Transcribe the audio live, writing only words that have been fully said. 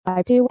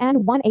552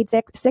 and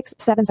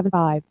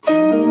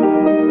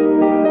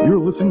 1-866-6775. You're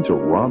listening to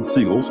Ron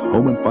Siegel's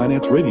Home and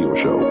Finance Radio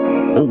Show,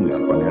 only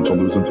on Financial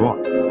News and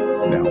Talk.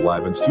 Now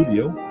live in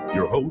studio,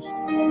 your host,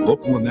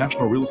 local and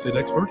national real estate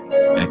expert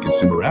and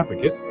consumer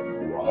advocate,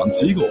 Ron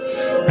Siegel.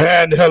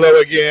 And hello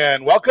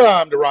again.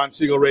 Welcome to Ron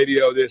Siegel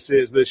Radio. This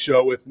is the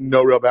show with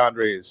no real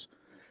boundaries.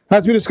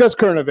 As we discuss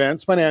current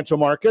events, financial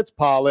markets,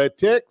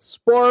 politics,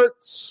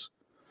 sports,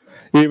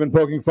 even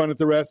poking fun at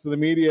the rest of the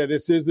media,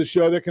 this is the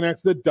show that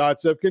connects the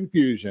dots of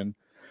confusion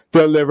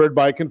delivered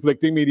by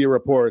conflicting media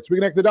reports. We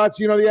connect the dots,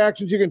 you know the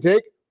actions you can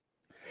take,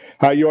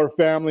 how your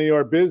family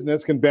or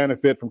business can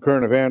benefit from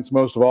current events.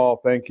 Most of all,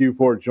 thank you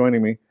for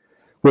joining me.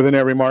 Within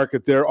every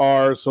market, there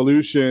are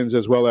solutions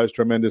as well as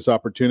tremendous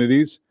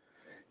opportunities.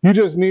 You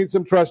just need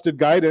some trusted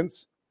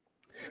guidance.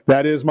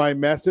 That is my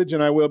message,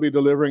 and I will be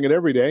delivering it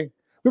every day.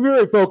 We're a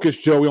very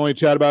focused show. We only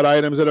chat about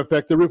items that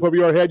affect the roof over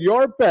your head,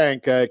 your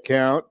bank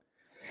account,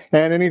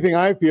 and anything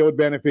I feel would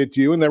benefit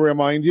you. And then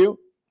remind you,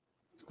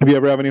 if you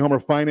ever have any home or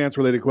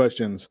finance-related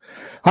questions,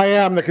 I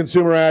am the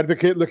consumer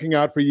advocate looking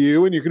out for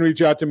you, and you can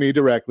reach out to me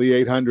directly,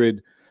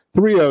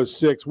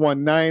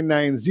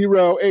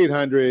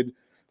 800-306-1990,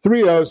 800-306-1990,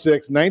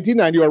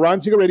 or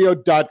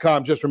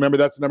RonSiegelRadio.com. Just remember,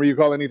 that's the number you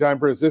call anytime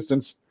for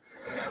assistance.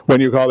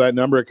 When you call that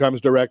number, it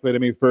comes directly to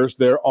me first.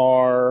 There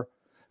are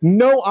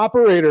no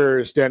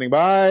operators standing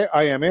by.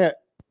 I am it.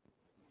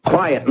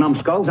 Quiet,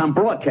 numbskulls. I'm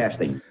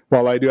broadcasting.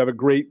 While I do have a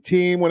great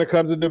team when it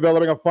comes to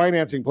developing a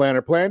financing plan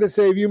or plan to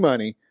save you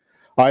money,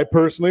 I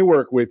personally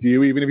work with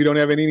you, even if you don't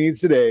have any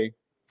needs today.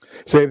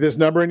 Save this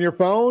number in your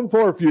phone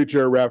for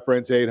future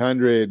reference,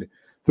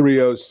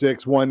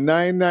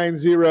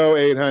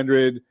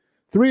 800-306-1990,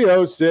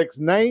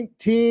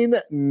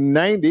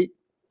 800-306-1990.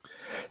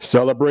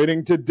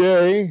 Celebrating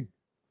today.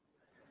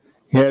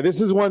 Yeah, this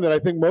is one that I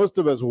think most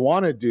of us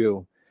want to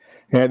do.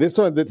 And this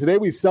one, today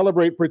we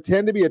celebrate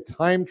Pretend to be a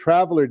Time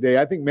Traveler Day.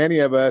 I think many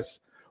of us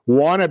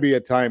want to be a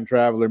time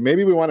traveler.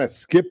 Maybe we want to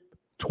skip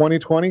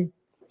 2020.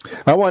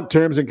 I want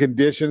terms and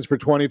conditions for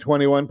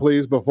 2021,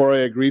 please, before I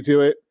agree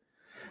to it.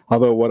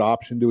 Although, what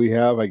option do we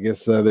have? I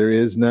guess there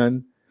is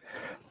none.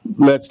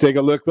 Let's take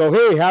a look, though.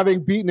 Hey,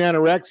 having beaten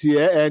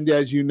anorexia, and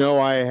as you know,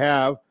 I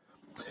have.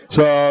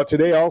 So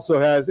today also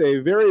has a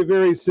very,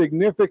 very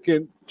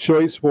significant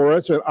choice for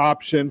us, an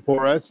option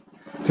for us.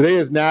 Today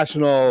is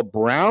National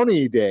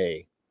Brownie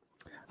Day.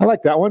 I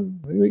like that one.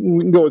 We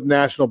can go with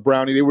National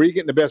Brownie Day. Where are you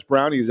getting the best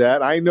brownies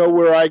at? I know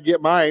where I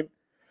get mine.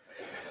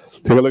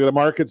 Take a look at the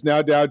markets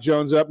now. Dow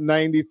Jones up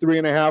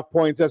 93.5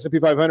 points. S&P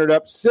 500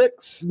 up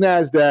 6.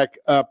 NASDAQ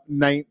up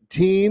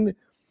 19.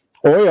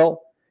 Oil,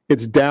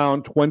 it's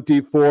down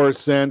 24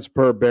 cents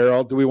per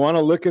barrel. Do we want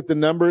to look at the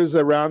numbers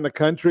around the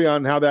country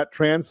on how that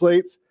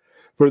translates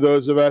for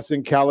those of us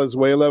in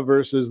Calizuela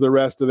versus the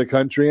rest of the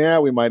country? Yeah,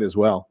 we might as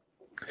well.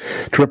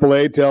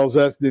 AAA tells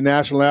us the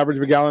national average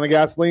of a gallon of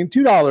gasoline,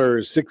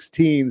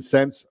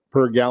 $2.16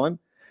 per gallon.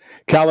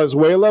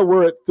 Calizuela,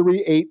 we're at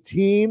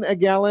 $3.18 a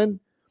gallon.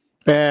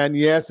 And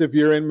yes, if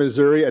you're in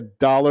Missouri,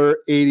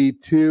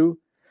 $1.82.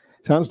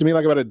 Sounds to me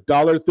like about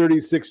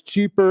 $1.36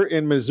 cheaper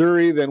in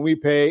Missouri than we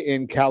pay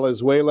in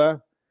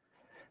Calizuela.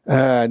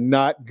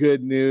 Not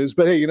good news.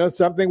 But hey, you know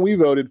something? We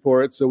voted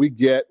for it, so we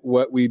get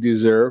what we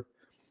deserve.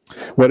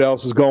 What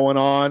else is going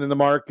on in the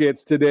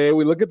markets today?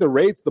 We look at the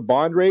rates, the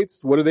bond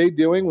rates. What are they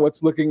doing?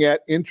 What's looking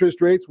at interest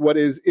rates? What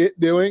is it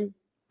doing?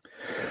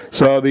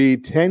 So the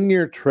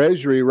 10-year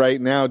Treasury right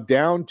now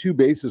down 2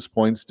 basis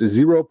points to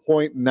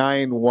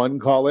 0.91,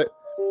 call it.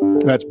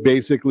 That's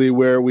basically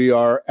where we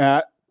are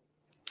at.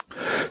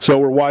 So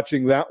we're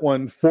watching that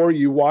one for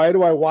you. Why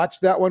do I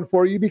watch that one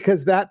for you?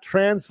 Because that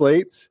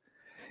translates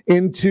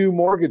into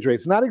mortgage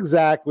rates. Not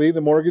exactly. The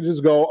mortgages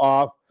go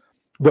off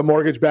the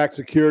mortgage-backed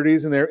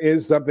securities, and there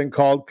is something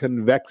called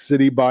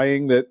convexity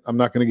buying that I'm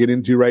not going to get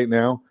into right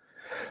now.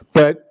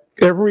 But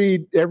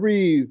every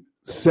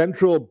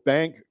central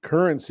bank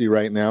currency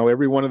right now,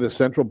 every one of the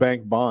central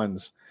bank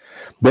bonds,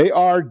 they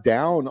are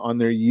down on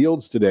their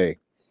yields today.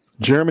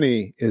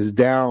 Germany is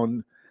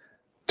down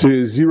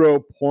to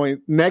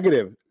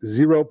negative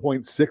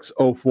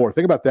 0.604.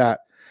 Think about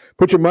that.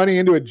 Put your money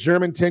into a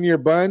German 10-year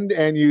bond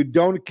and you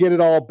don't get it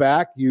all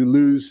back. You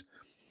lose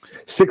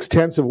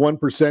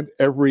 0.6%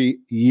 every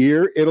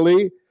year.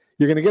 Italy,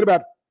 you're going to get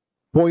about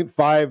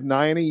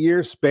 0.59 a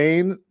year.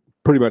 Spain,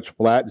 pretty much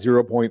flat,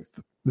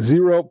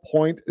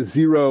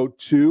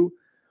 0.02.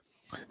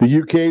 The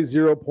UK,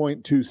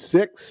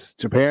 0.26.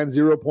 Japan,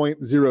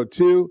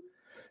 0.02.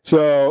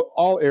 So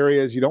all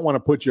areas you don't want to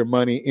put your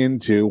money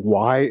into.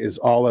 Why is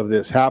all of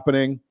this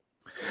happening?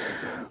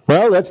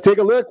 Well, let's take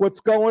a look. What's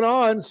going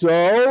on?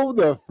 So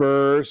the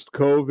first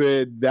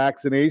COVID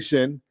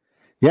vaccination,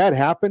 it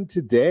happened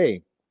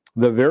today.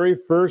 The very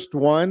first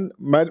one,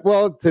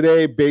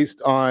 today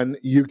based on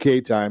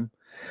UK time,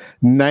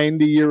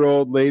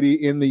 90-year-old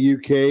lady in the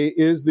UK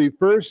is the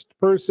first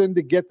person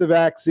to get the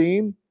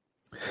vaccine.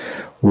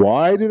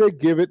 Why do they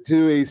give it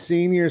to a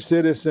senior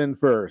citizen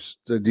first?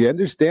 Do you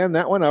understand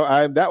that one?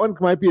 That one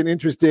might be an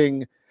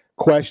interesting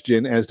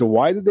question as to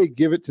why did they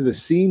give it to the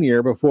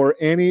senior before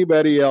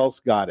anybody else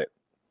got it.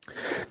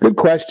 Good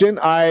question.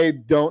 I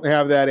don't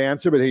have that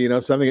answer, but hey,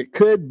 something, it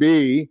could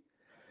be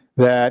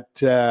that,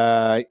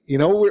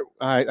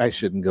 I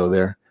shouldn't go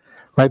there.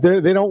 Right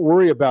there, they don't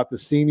worry about the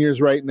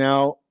seniors right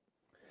now.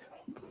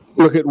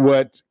 Look at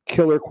what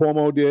Killer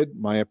Cuomo did,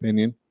 my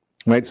opinion,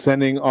 right?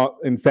 Sending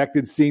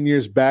infected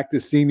seniors back to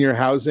senior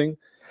housing.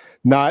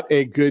 Not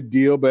a good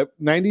deal, but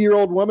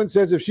 90-year-old woman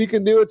says if she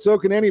can do it, so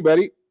can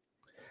anybody.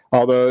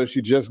 Although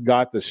she just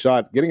got the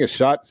shot. Getting a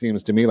shot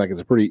seems to me like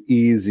it's a pretty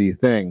easy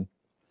thing.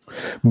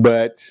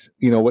 But,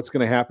 what's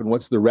going to happen?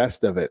 What's the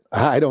rest of it?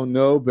 I don't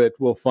know, but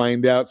we'll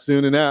find out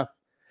soon enough.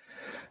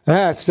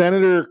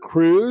 Senator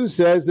Cruz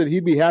says that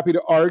he'd be happy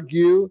to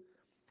argue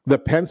the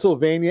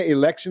Pennsylvania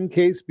election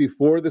case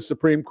before the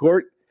Supreme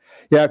Court.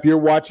 Yeah, if you're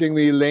watching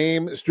the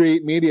lame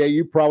street media,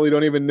 you probably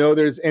don't even know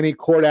there's any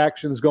court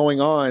actions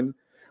going on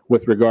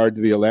with regard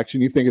to the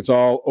election. You think it's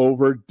all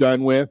over,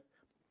 done with.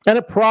 And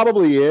it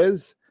probably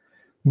is,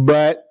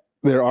 but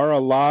there are a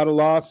lot of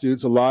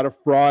lawsuits, a lot of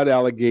fraud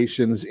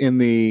allegations in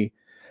the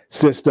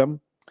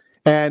system,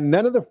 and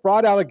none of the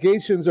fraud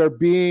allegations are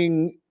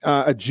being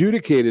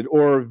adjudicated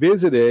or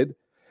visited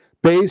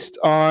based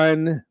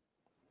on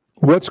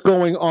what's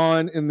going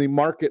on in the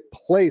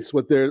marketplace.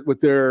 What they're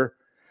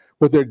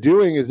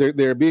doing is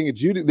they're being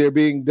adjudicated. They're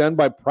being done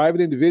by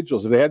private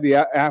individuals. If they had the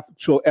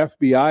actual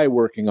FBI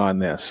working on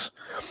this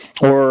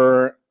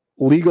or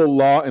legal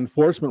law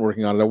enforcement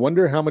working on it, I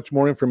wonder how much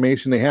more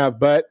information they have.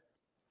 But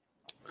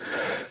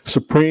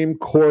Supreme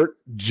Court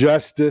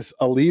Justice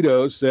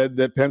Alito said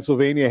that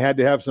Pennsylvania had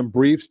to have some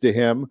briefs to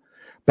him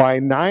by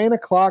 9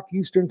 o'clock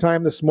Eastern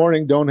time this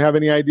morning. Don't have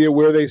any idea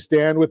where they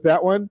stand with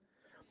that one,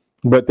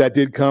 but that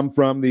did come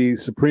from the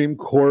Supreme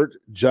Court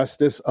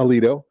Justice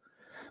Alito.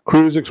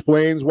 Cruz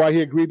explains why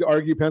he agreed to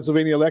argue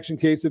Pennsylvania election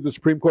case if the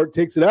Supreme Court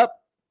takes it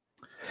up.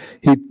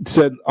 He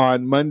said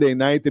on Monday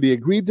night that he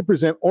agreed to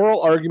present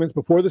oral arguments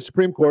before the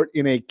Supreme Court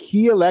in a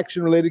key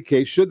election-related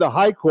case should the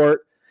High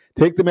Court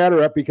take the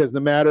matter up because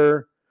the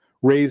matter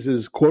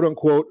raises, quote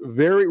unquote,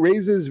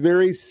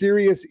 very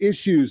serious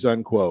issues,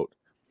 unquote.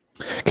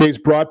 Case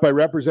brought by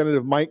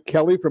Representative Mike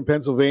Kelly from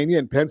Pennsylvania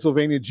and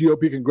Pennsylvania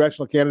GOP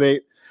congressional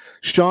candidate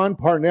Sean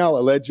Parnell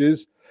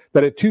alleges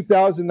that a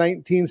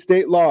 2019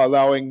 state law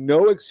allowing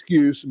no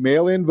excuse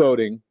mail-in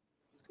voting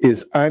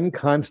is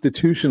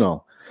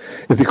unconstitutional.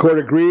 If the court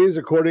agrees,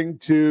 according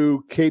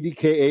to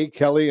KDKA,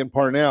 Kelly and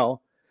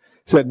Parnell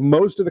said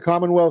most of the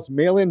Commonwealth's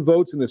mail-in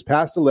votes in this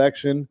past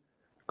election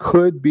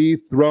could be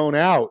thrown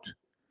out.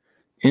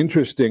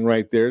 Interesting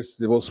right there.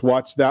 So we'll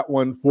watch that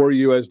one for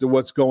you as to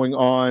what's going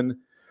on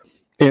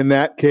in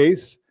that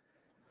case.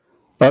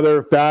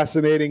 Other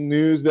fascinating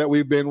news that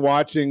we've been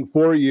watching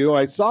for you.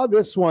 I saw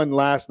this one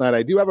last night.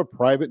 I do have a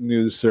private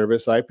news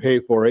service. I pay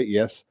for it,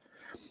 yes.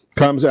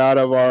 Comes out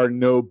of our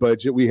no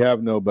budget. We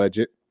have no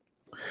budget.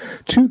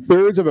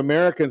 2/3 of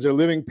Americans are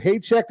living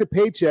paycheck to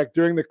paycheck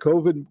during the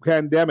COVID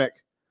pandemic,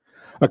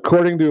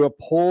 according to a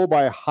poll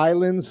by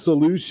Highland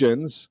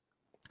Solutions.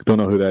 Don't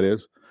know who that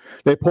is.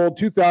 They polled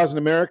 2,000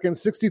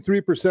 Americans.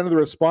 63% of the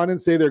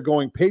respondents say they're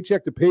going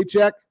paycheck to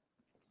paycheck.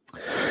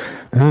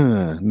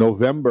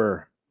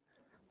 November,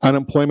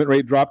 unemployment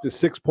rate dropped to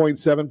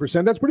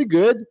 6.7%. That's pretty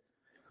good.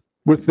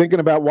 We're thinking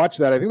about watch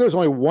that. I think there was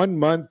only 1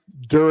 month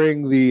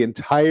during the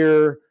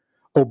entire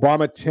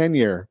Obama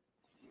tenure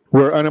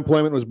where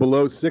unemployment was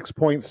below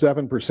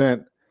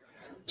 6.7%.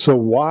 So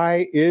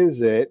why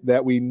is it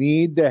that we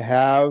need to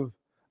have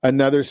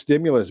another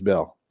stimulus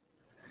bill?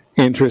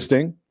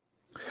 Interesting.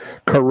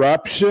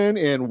 Corruption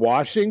in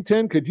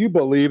Washington. Could you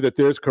believe that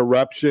there's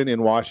corruption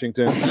in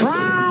Washington?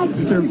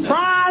 Surprise,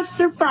 surprise,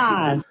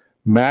 surprise.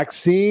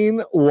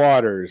 Maxine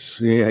Waters.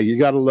 Yeah, you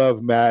got to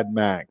love Mad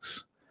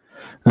Max.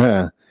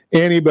 She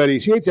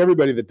hates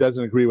everybody that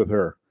doesn't agree with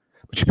her.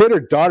 But she paid her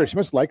daughter, she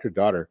must like her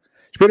daughter.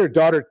 She paid her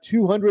daughter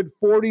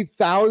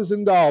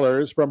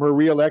 $240,000 from her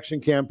re-election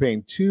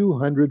campaign.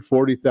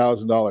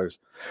 $240,000.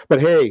 But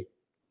hey,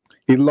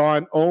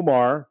 Ilhan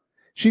Omar,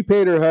 she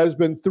paid her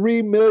husband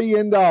 $3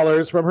 million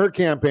from her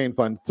campaign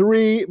fund.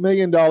 $3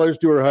 million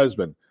to her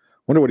husband.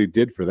 Wonder what he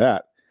did for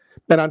that.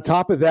 And on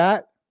top of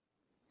that,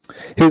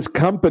 his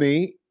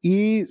company,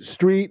 E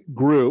Street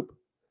Group,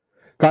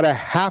 got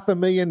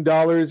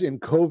 $500,000 in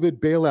COVID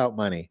bailout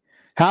money.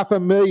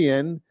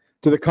 $500,000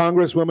 to the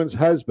Congresswoman's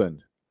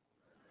husband.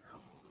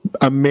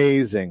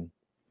 Amazing.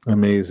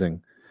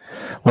 Amazing.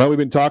 Well, we've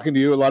been talking to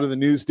you. A lot of the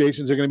news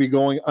stations are going to be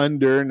going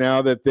under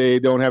now that they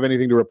don't have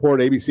anything to report.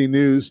 ABC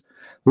News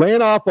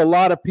laying off a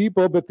lot of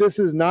people, but this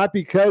is not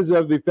because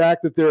of the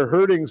fact that they're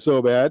hurting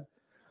so bad.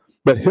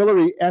 But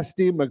Hillary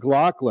Estee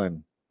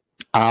McLaughlin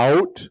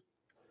out.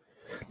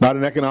 Not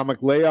an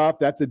economic layoff.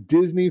 That's a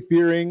Disney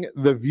fearing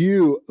The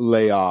View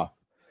layoff.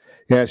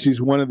 Yeah,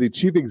 she's one of the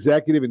chief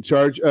executive in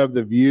charge of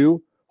The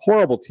View.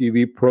 Horrible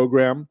TV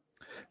program.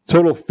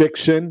 Total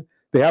fiction.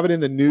 They have it in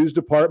the news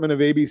department of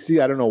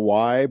ABC. I don't know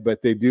why,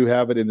 but they do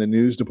have it in the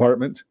news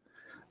department.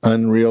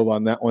 Unreal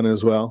on that one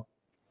as well.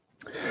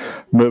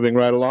 Moving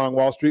right along,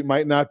 Wall Street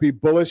might not be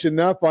bullish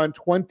enough on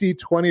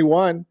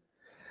 2021.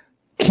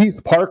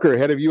 Keith Parker,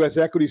 head of U.S.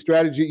 equity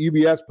strategy at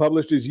UBS,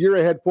 published his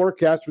year-ahead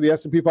forecast for the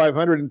S&P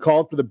 500 and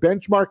called for the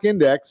benchmark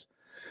index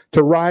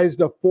to rise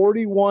to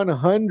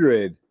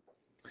 4,100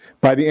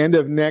 by the end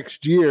of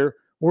next year.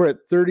 We're at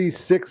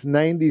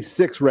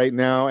 3696 right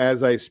now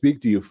as I speak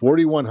to you.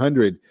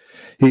 4,100,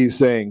 he's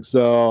saying.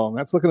 So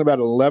that's looking about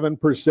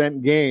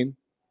 11% gain.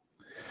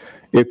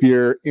 If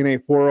you're in a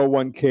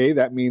 401k,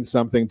 that means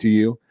something to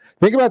you.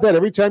 Think about that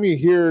every time you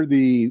hear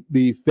the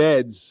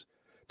feds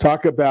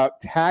talk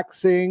about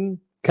taxing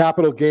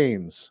capital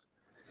gains.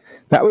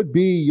 That would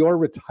be your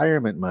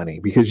retirement money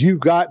because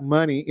you've got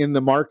money in the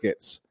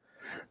markets,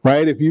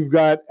 right? If you've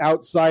got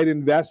outside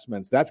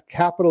investments, that's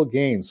capital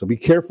gains. So be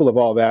careful of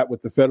all that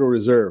with the Federal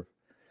Reserve.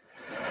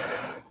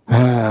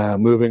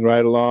 Moving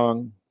right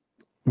along.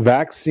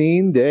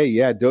 Vaccine day.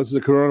 Yeah, doses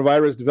of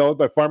coronavirus developed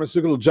by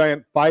pharmaceutical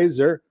giant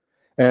Pfizer.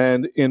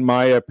 And in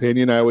my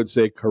opinion, I would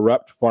say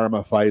corrupt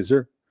pharma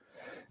Pfizer.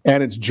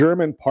 And its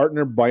German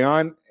partner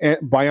BioNTech.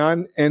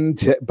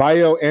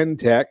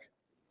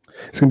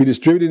 It's going to be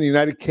distributed in the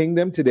United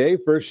Kingdom today.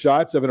 First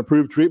shots of an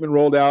approved treatment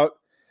rolled out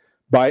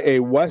by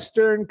a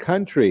Western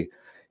country.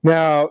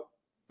 Now,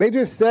 they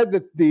just said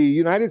that the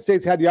United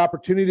States had the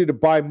opportunity to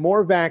buy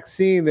more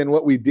vaccine than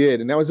what we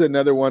did. And that was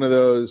another one of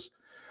those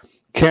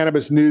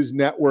Cannabis News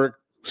Network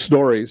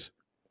stories.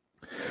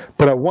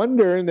 But I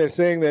wonder, and they're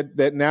saying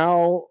that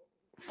now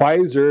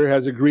Pfizer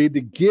has agreed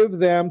to give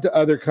them to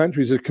other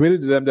countries, has committed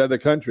to them to other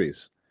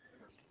countries.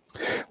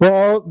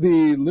 Well,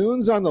 the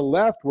loons on the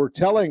left were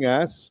telling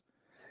us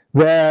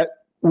that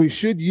we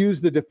should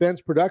use the Defense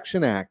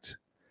Production Act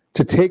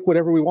to take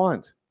whatever we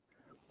want.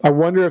 I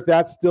wonder if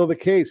that's still the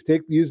case.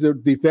 Use the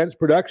Defense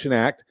Production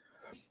Act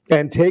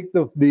and take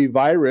the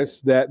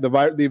virus,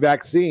 the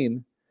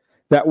vaccine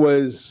that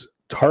was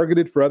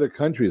targeted for other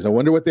countries. I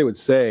wonder what they would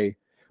say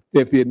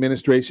if the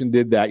administration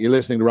did that. You're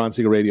listening to Ron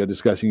Siegel Radio,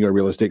 discussing your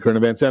real estate, current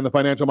events, and the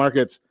financial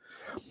markets.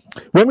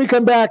 When we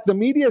come back, the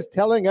media is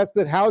telling us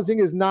that housing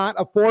is not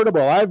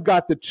affordable. I've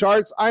got the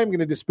charts. I'm going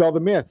to dispel the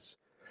myths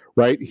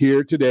right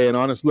here today. An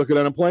honest look at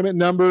unemployment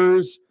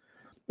numbers,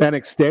 an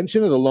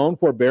extension of the loan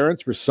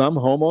forbearance for some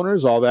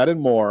homeowners, all that and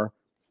more.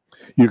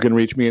 You can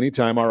reach me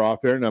anytime. Our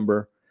off-air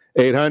number,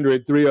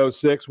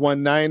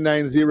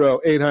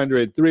 800-306-1990,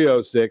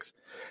 800-306-1990,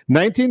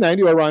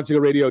 or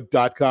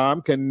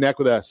RonSiegelRadio.com. Connect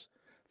with us.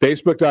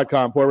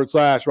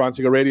 Facebook.com/Ron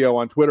Siegel Radio,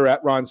 on Twitter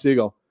 @Ron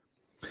Siegel.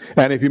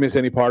 And if you miss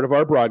any part of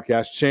our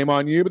broadcast, shame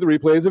on you, but the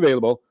replay is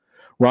available.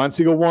 Ron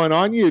Siegel 1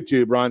 on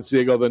YouTube. Ron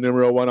Siegel, the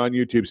numeral 1 on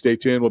YouTube. Stay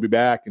tuned. We'll be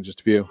back in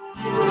just a few.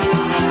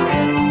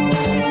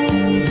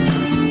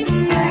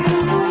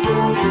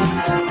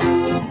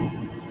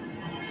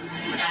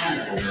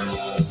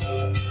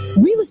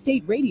 Real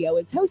Estate Radio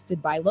is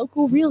hosted by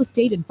local real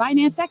estate and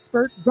finance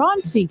expert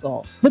Ron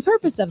Siegel. The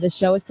purpose of this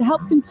show is to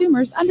help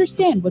consumers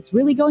understand what's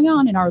really going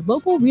on in our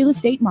local real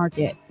estate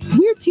market.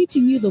 We're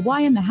teaching you the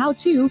why and the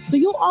how-to, so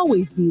you'll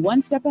always be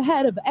one step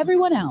ahead of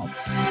everyone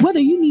else.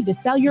 Whether you need to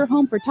sell your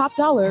home for top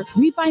dollar,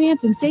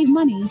 refinance and save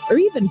money, or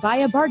even buy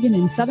a bargain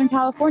in Southern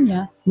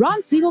California,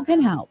 Ron Siegel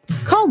can help.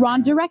 Call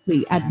Ron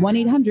directly at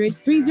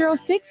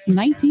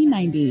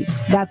 1-800-306-1990.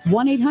 That's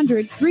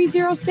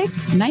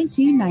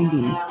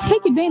 1-800-306-1990.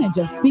 Take advantage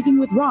of speaking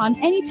with Ron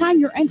anytime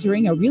you're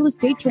entering a real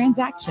estate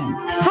transaction.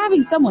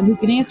 Having someone who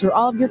can answer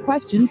all of your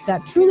questions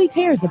that truly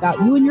cares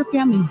about you and your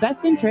family's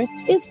best interest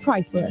is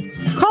priceless.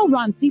 Call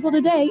Ron Siegel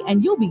today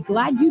and you'll be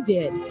glad you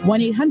did.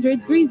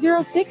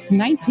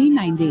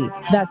 1-800-306-1990.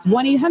 That's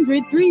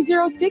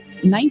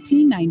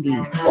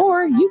 1-800-306-1990.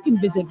 Or you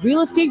can visit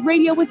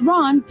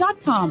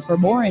realestateradio.com for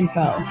more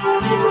info.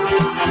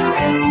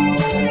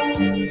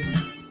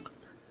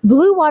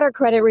 Blue Water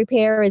Credit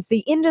Repair is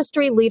the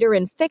industry leader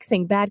in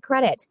fixing bad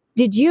credit.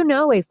 Did you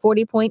know a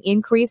 40-point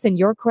increase in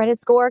your credit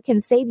score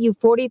can save you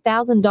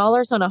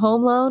 $40,000 on a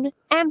home loan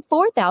and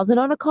 $4,000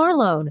 on a car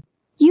loan?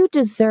 You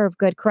deserve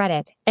good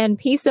credit and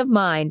peace of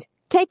mind.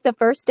 Take the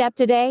first step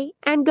today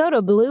and go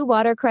to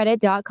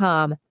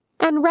BlueWaterCredit.com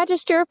and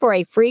register for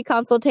a free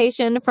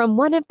consultation from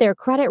one of their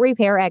credit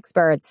repair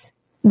experts.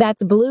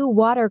 That's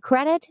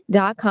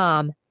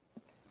BlueWaterCredit.com.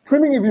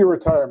 Trimming of your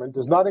retirement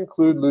does not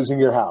include losing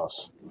your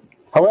house.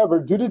 However,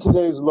 due to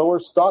today's lower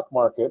stock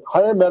market,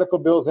 higher medical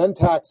bills, and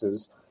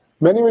taxes,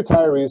 many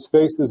retirees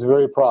face this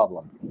very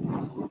problem.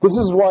 This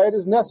is why it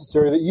is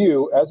necessary that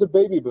you, as a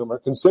baby boomer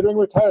considering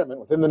retirement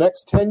within the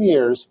next 10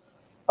 years,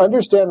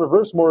 understand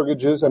reverse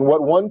mortgages and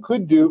what one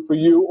could do for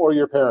you or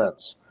your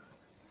parents.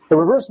 A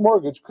reverse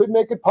mortgage could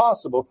make it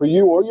possible for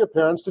you or your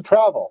parents to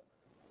travel,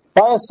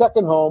 buy a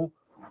second home,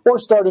 or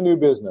start a new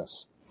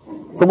business.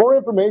 For more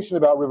information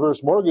about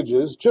reverse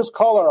mortgages, just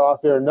call our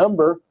off-air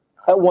number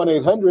at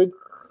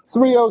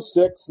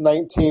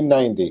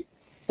 1-800-306-1990.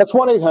 That's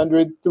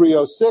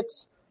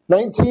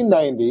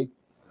 1-800-306-1990.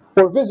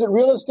 Or visit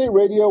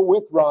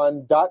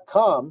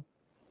realestateradio.com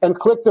and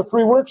click the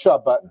free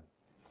workshop button.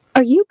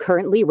 Are you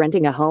currently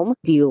renting a home?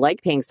 Do you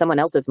like paying someone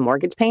else's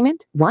mortgage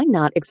payment? Why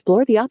not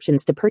explore the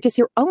options to purchase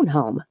your own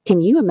home? Can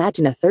you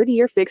imagine a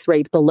 30-year fixed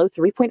rate below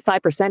 3.5%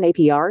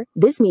 APR?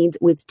 This means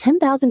with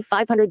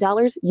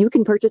 $10,500, you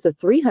can purchase a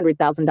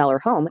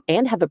 $300,000 home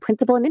and have a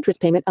principal and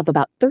interest payment of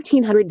about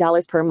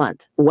 $1,300 per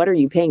month. What are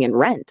you paying in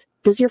rent?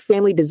 Does your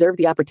family deserve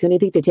the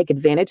opportunity to take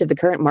advantage of the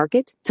current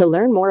market? To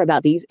learn more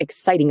about these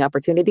exciting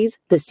opportunities,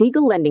 the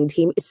Siegel Lending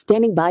Team is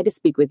standing by to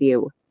speak with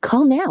you.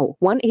 Call now,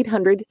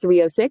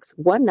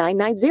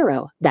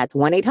 1-800-306-1990. That's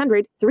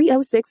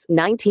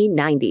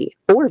 1-800-306-1990.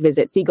 Or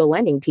visit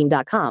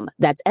SiegelLendingTeam.com.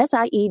 That's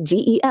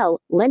SIEGEL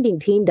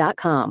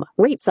LendingTeam.com.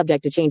 Rates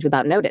subject to change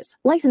without notice.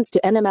 Licensed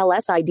to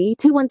NMLS ID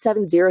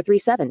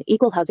 217037.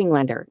 Equal housing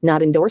lender.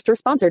 Not endorsed or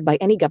sponsored by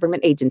any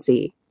government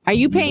agency. Are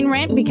you paying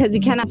rent because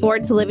you can't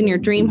afford to live in your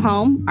dream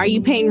home? Are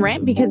you paying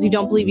rent because you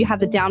don't believe you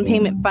have the down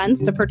payment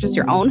funds to purchase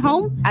your own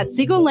home? At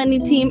Siegel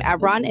Lending Team at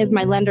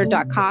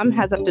RonIsMyLender.com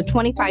has up to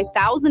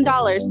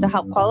 $25,000 to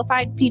help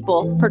qualified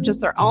people purchase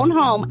their own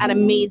home at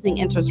amazing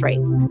interest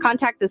rates.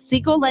 Contact the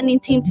Siegel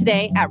Lending Team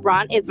today at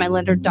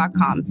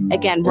RonIsMyLender.com.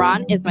 Again,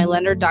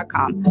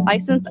 RonIsMyLender.com.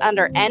 Licensed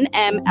under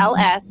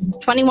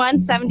NMLS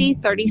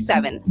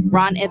 217037.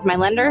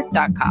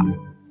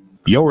 RonIsMyLender.com.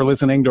 You're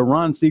listening to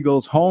Ron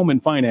Siegel's Home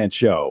and Finance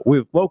Show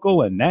with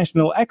local and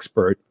national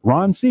expert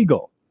Ron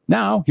Siegel.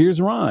 Now, here's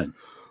Ron.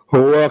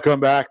 Welcome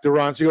back to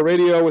Ron Siegel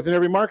Radio. Within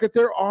every market,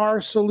 there are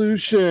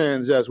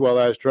solutions as well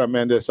as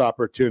tremendous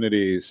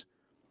opportunities.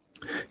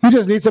 You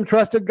just need some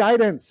trusted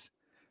guidance.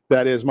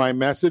 That is my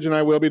message, and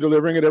I will be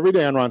delivering it every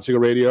day on Ron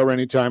Siegel Radio or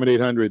anytime at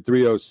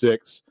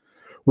 800-306-1990,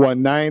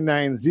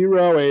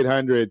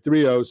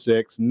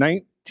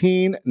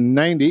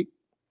 800-306-1990.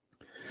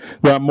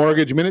 The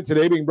Mortgage Minute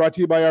today being brought to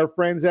you by our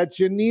friends at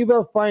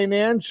Geneva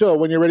Financial.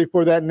 When you're ready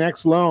for that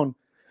next loan,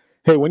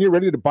 hey, when you're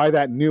ready to buy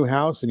that new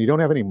house and you don't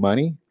have any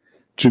money,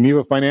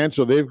 Geneva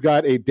Financial, they've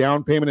got a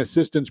down payment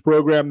assistance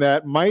program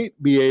that might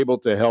be able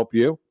to help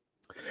you.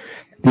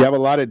 If you have a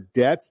lot of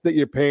debts that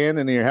you're paying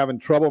and you're having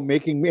trouble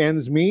making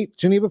ends meet,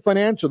 Geneva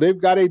Financial, they've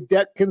got a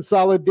debt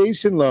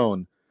consolidation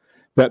loan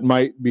that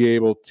might be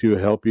able to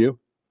help you.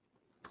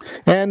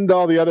 And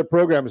all the other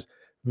programs.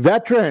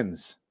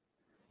 Veterans,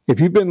 if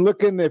you've been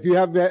looking, if you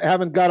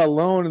haven't got a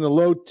loan in the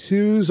low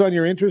twos on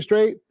your interest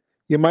rate,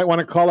 you might want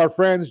to call our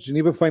friends,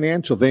 Geneva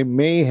Financial. They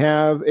may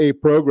have a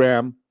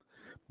program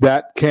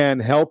that can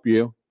help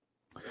you.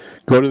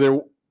 Go to their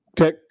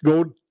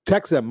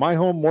text them, My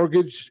Home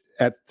Mortgage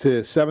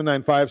to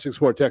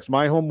 79564. Text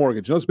My Home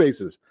Mortgage, no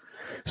spaces,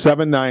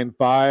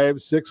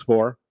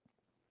 79564.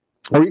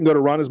 Or you can go to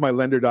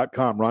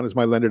ronismylender.com,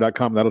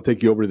 ronismylender.com. That'll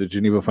take you over to the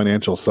Geneva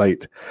Financial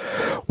site.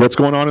 What's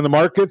going on in the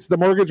markets? The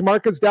mortgage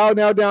market's down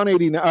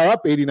 89,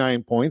 up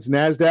 89 points.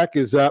 NASDAQ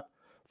is up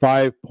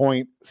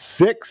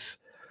 5.6.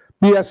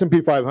 The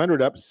S&P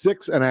 500 up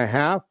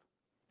 6.5.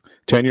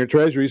 10-year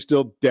Treasury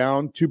still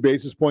down 2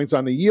 basis points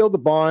on the yield. The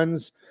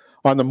bonds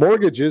on the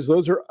mortgages,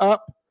 those are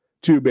up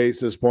 2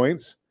 basis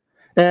points.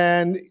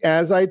 And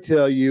as I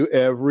tell you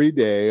every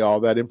day, all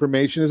that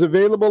information is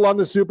available on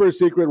the super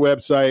secret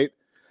website,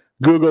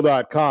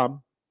 Google.com.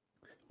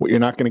 What you're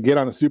not going to get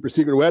on the super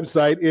secret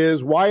website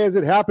is, why is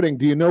it happening?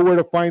 Do you know where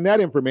to find that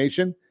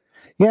information?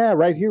 Yeah,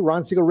 right here,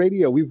 Ron Siegel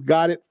Radio. We've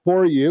got it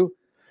for you.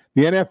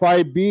 The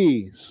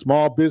NFIB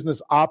Small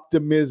Business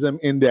Optimism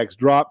Index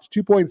dropped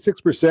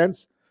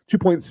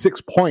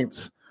 2.6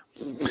 points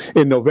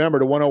in November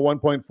to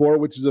 101.4,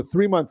 which is a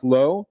 3-month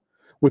low.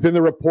 Within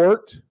the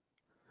report,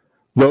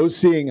 those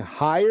seeing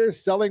higher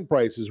selling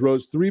prices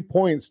rose 3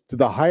 points to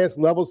the highest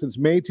level since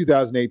May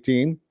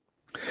 2018.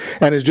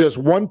 And is just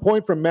 1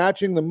 point from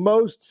matching the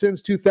most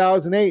since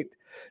 2008.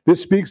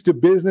 This speaks to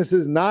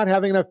businesses not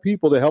having enough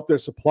people to help their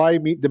supply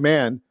meet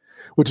demand,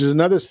 which is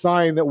another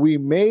sign that we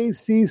may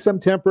see some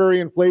temporary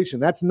inflation.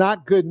 That's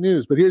not good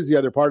news, but here's the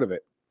other part of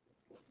it.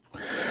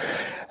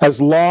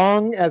 As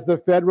long as the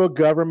federal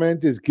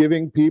government is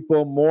giving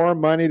people more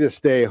money to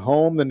stay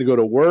home than to go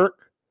to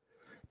work,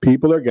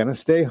 people are going to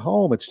stay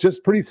home. It's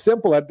just pretty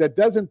simple. That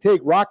doesn't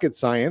take rocket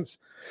science.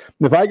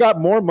 If I got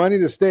more money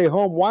to stay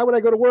home, why would I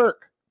go to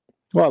work?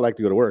 Well, I like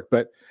to go to work,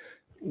 but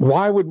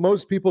why would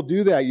most people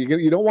do that?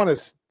 You don't want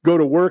to go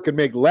to work and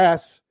make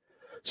less.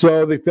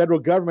 So the federal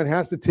government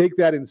has to take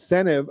that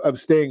incentive of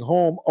staying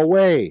home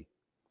away.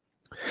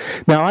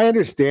 Now, I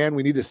understand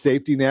we need a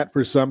safety net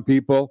for some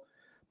people,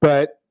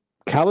 but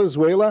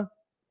Calizuela,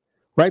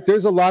 right?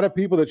 There's a lot of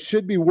people that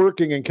should be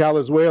working in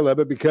Calizuela,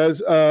 but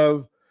because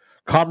of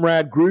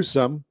Comrade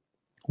Gruesome,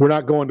 we're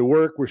not going to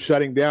work. We're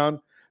shutting down.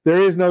 There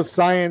is no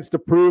science to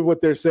prove what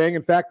they're saying.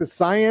 In fact, the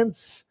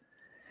science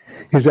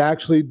is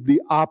actually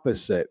the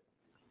opposite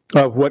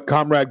of what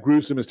Comrade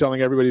Gruesome is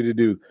telling everybody to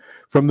do.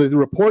 From the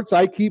reports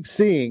I keep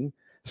seeing,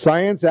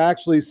 science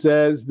actually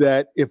says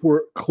that if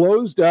we're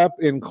closed up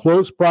in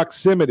close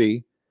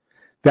proximity,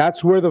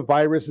 that's where the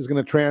virus is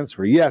going to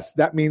transfer. Yes,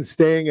 that means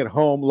staying at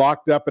home,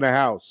 locked up in a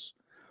house.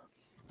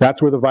 That's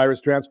where the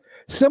virus transfers.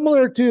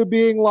 Similar to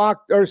being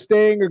locked or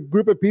staying a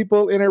group of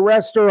people in a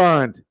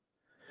restaurant.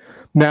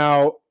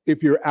 Now,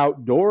 if you're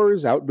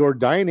outdoors, outdoor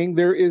dining,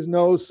 there is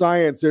no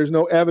science, there's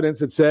no evidence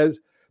that says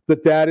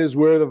that that is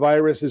where the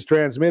virus is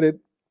transmitted,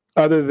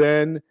 other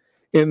than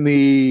in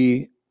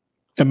the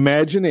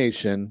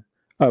imagination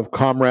of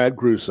Comrade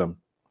Gruesome.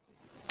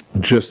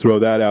 Just throw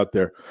that out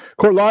there.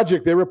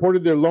 CoreLogic, they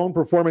reported their loan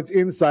performance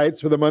insights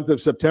for the month of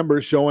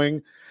September,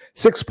 showing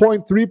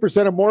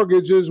 6.3% of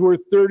mortgages were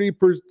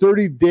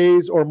 30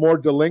 days or more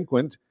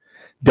delinquent,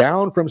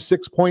 down from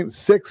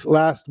 6.6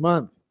 last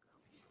month.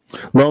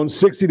 Loans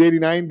 60 to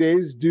 89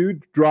 days due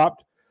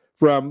dropped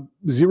from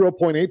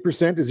 0.8%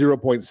 to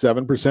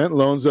 0.7%.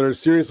 Loans that are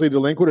seriously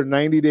delinquent or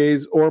 90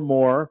 days or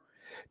more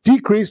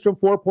decreased from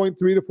 4.3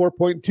 to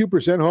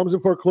 4.2%. Homes in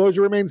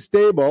foreclosure remain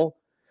stable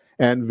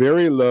and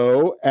very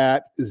low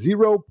at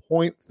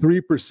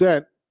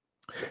 0.3%.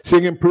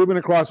 Seeing improvement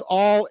across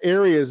all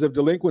areas of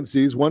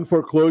delinquencies. One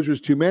foreclosure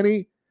is too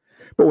many,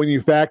 but when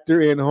you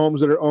factor in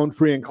homes that are owned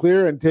free and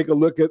clear and take a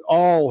look at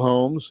all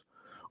homes,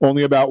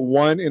 only about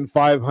 1 in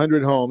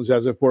 500 homes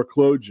has a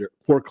foreclosure.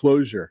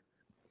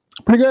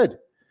 Pretty good.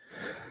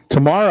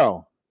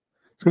 Tomorrow,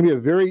 it's going to be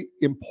a very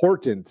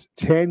important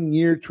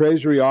 10-year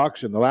Treasury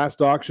auction. The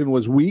last auction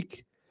was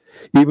weak,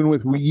 even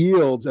with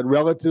yields at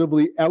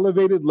relatively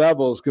elevated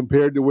levels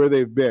compared to where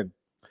they've been.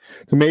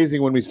 It's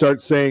amazing when we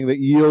start saying that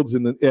yields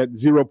at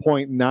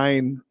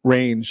 0.9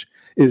 range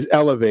is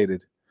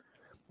elevated.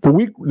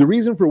 The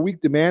reason for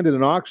weak demand in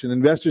an auction,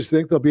 investors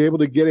think they'll be able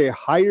to get a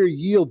higher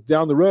yield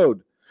down the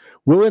road.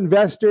 Will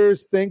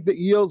investors think that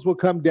yields will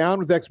come down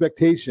with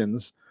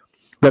expectations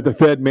that the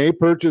Fed may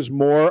purchase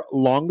more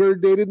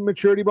longer-dated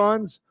maturity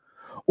bonds?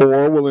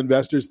 Or will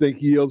investors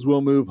think yields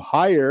will move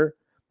higher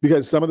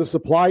because some of the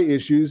supply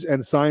issues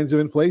and signs of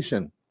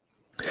inflation?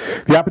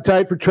 The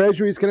appetite for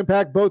treasuries can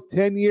impact both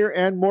 10-year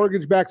and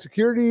mortgage-backed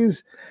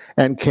securities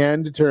and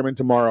can determine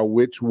tomorrow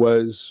which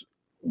was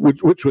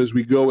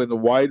we go in the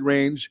wide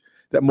range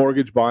that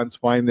mortgage bonds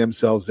find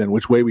themselves in,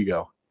 which way we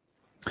go.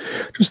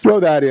 Just throw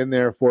that in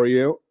there for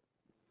you.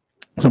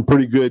 Some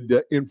pretty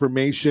good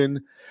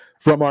information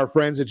from our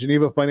friends at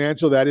Geneva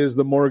Financial. That is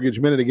the Mortgage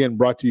Minute, again,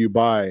 brought to you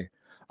by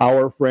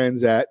our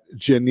friends at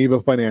Geneva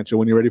Financial.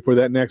 When you're ready for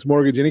that next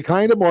mortgage, any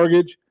kind of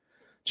mortgage,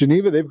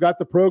 Geneva, they've got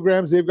the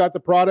programs, they've got the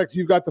products,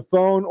 you've got the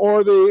phone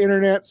or the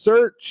internet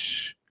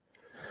search.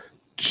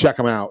 Check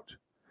them out.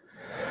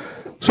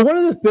 So one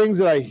of the things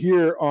that I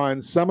hear on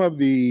some of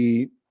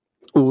the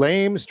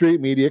lame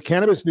street media,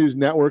 Cannabis News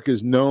Network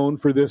is known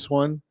for this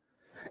one.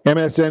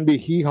 MSNB,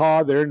 Hee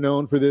Haw, they're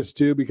known for this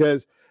too,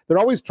 because they're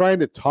always trying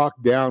to talk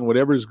down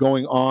whatever's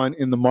going on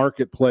in the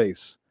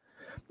marketplace.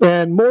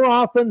 And more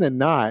often than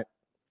not,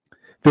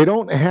 they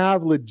don't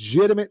have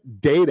legitimate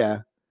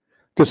data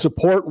to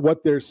support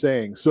what they're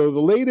saying. So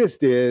the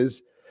latest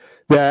is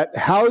that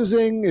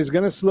housing is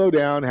going to slow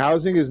down.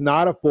 Housing is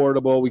not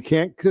affordable. We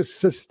can't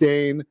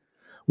sustain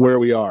where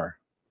we are.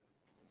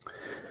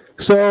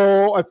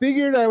 So I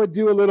figured I would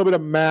do a little bit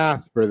of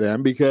math for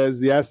them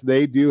because, yes,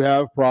 they do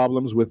have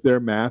problems with their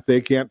math.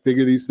 They can't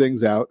figure these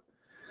things out.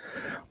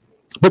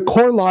 But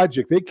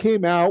CoreLogic, they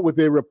came out with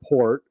a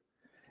report,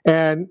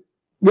 and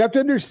we have to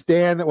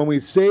understand that when we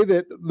say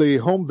that the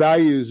home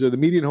values or the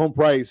median home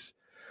price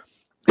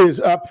is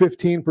up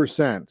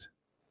 15%,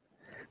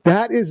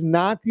 that is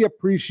not the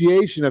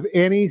appreciation of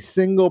any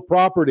single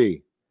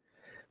property.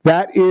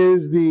 That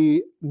is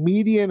the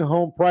median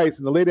home price.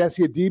 And the late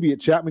Essia Debe at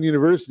Chapman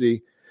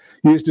University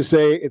used to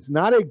say it's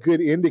not a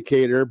good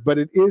indicator, but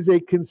it is a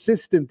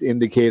consistent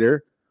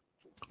indicator,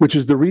 which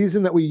is the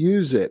reason that we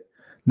use it.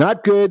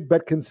 Not good,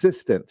 but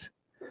consistent.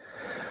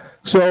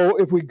 So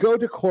if we go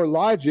to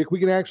CoreLogic, we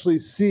can actually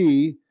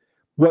see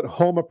what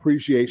home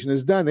appreciation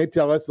has done. They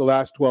tell us the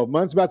last 12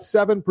 months, about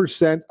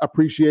 7%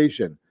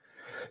 appreciation.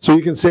 So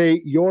you can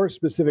say your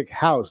specific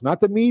house,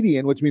 not the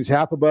median, which means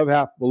half above,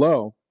 half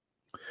below.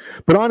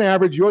 But on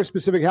average, your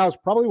specific house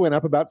probably went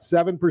up about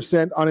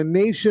 7% on a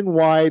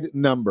nationwide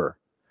number.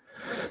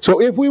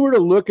 So if we were to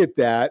look at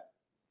that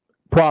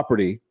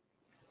property,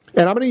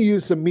 and I'm going to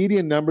use some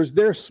median numbers.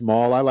 They're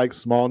small. I like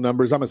small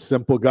numbers. I'm a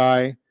simple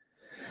guy.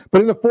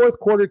 But in the fourth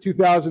quarter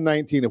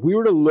 2019, if we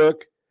were to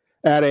look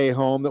at a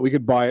home that we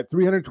could buy at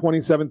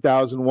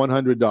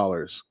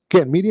 $327,100,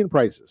 again, median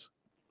prices,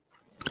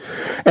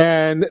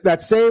 and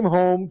that same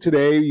home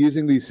today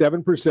using the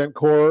 7%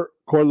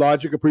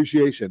 CoreLogic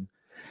appreciation,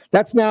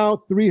 that's now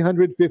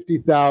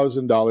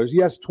 $350,000.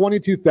 Yes,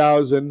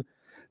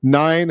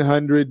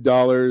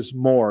 $22,900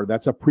 more.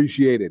 That's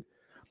appreciated.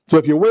 So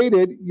if you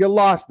waited, you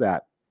lost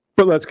that.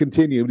 But let's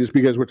continue just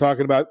because we're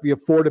talking about the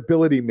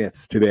affordability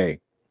myths today.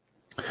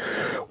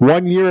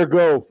 1 year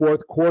ago,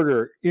 fourth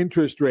quarter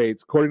interest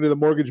rates, according to the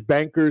Mortgage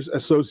Bankers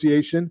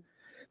Association,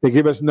 they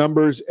give us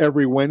numbers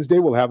every Wednesday.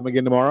 We'll have them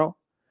again tomorrow.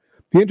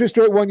 The interest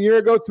rate 1 year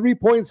ago,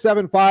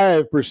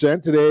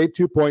 3.75%. Today,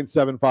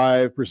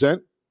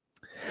 2.75%.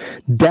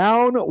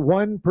 Down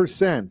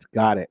 1%.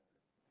 Got it.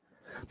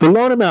 The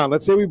loan amount,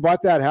 let's say we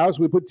bought that house.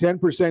 We put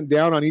 10%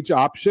 down on each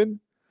option.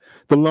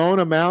 The loan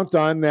amount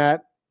on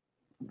that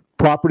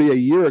property a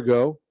year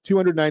ago,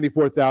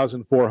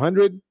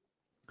 $294,400.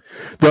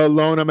 The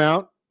loan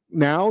amount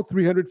now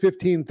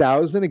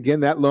 $315,000. Again,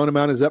 that loan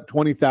amount is up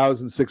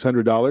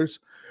 $20,600.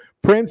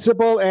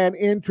 Principal and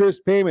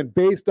interest payment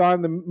based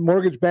on the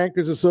Mortgage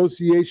Bankers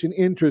Association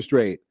interest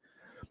rate.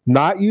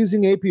 Not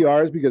using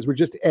APRs because we're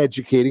just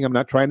educating. I'm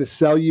not trying to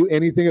sell you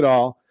anything at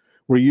all.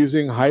 We're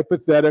using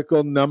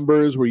hypothetical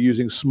numbers. We're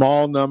using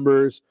small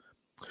numbers.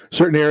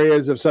 Certain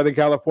areas of Southern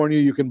California,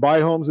 you can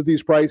buy homes at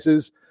these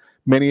prices.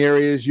 Many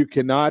areas you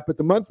cannot. But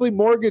the monthly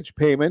mortgage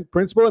payment,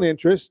 principal and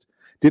interest,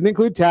 didn't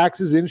include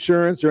taxes,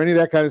 insurance, or any of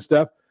that kind of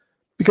stuff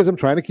because I'm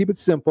trying to keep it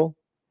simple.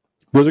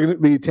 Those are going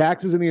to be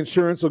taxes and the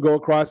insurance will go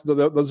across. Those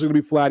are going to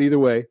be flat either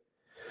way.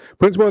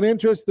 Principal and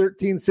interest,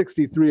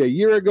 $1,363 a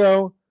year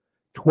ago,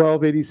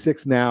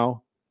 $1,286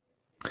 now.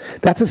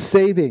 That's a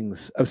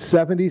savings of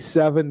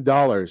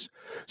 $77.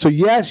 So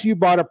yes, you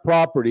bought a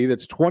property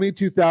that's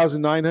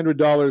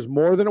 $22,900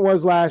 more than it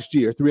was last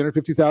year,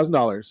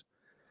 $350,000.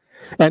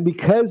 And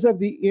because of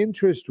the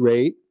interest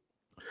rate,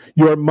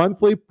 your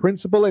monthly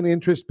principal and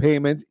interest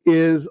payment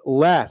is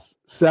less,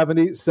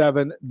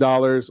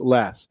 $77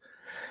 less.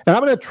 And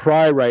I'm going to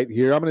try right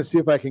here. I'm going to see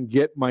if I can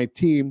get my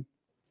team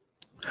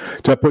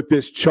to put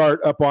this chart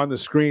up on the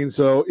screen.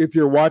 So if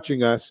you're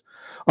watching us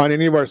on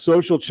any of our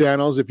social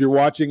channels, if you're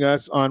watching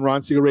us on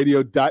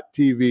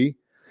RonSiegelRadio.tv,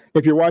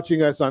 if you're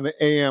watching us on the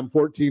AM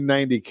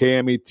 1490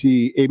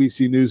 KMET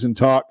ABC News and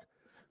Talk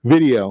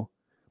video,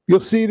 you'll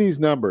see these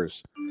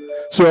numbers.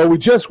 So we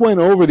just went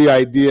over the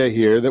idea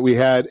here that we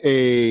had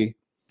a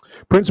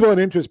principal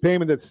and interest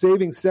payment that's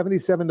saving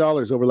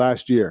 $77 over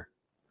last year.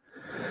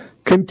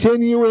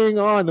 Continuing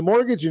on, the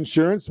mortgage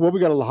insurance, well, we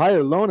got a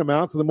higher loan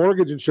amount, so the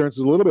mortgage insurance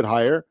is a little bit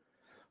higher.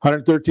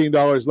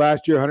 $113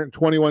 last year,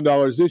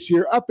 $121 this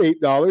year, up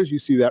 $8. You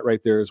see that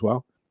right there as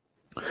well.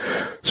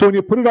 So when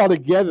you put it all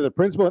together, the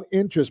principal and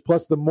interest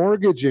plus the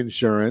mortgage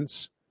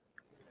insurance,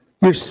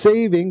 you're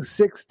saving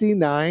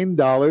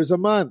 $69 a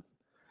month.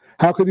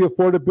 How could the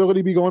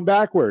affordability be going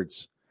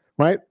backwards,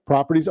 right?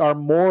 Properties are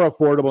more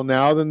affordable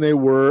now than they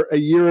were a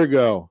year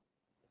ago.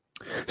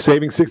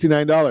 Saving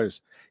 $69.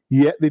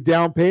 Yet the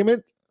down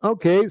payment,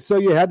 okay, so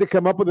you had to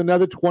come up with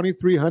another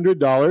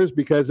 $2,300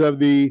 because of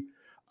the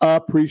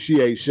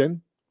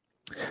appreciation.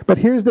 But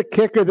here's the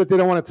kicker that they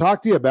don't want to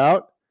talk to you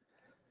about.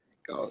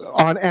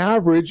 On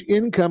average,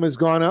 income has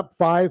gone up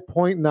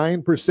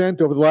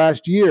 5.9% over the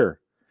last year.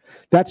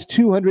 That's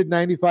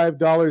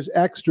 $295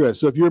 extra.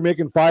 So if you're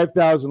making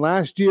 $5,000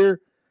 last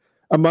year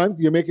a month,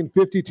 you're making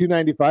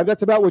 $5,295.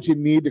 That's about what you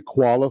need to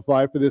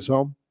qualify for this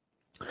home.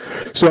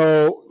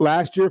 So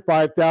last year,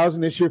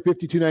 $5,000. This year,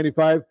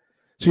 $5,295.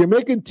 So you're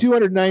making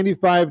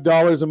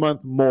 $295 a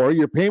month more.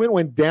 Your payment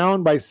went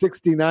down by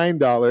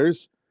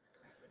 $69.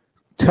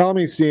 Tell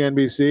me,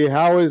 CNBC,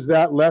 how is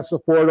that less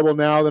affordable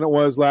now than it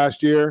was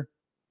last year?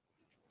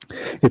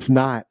 It's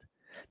not.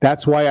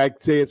 That's why I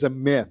say it's a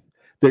myth.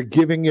 They're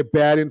giving you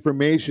bad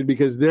information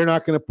because they're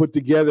not going to put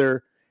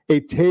together a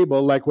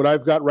table like what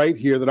I've got right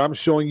here that I'm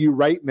showing you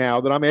right now,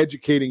 that I'm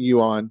educating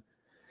you on.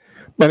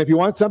 And if you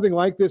want something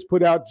like this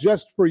put out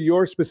just for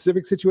your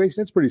specific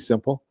situation, it's pretty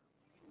simple.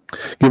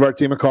 Give our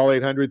team a call,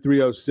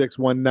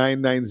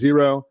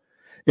 800-306-1990,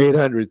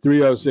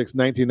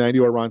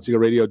 800-306-1990, or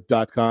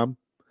RonSiegelRadio.com.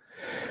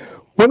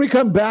 When we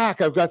come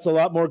back, I've got a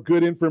lot more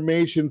good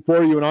information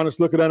for you. An honest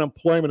look at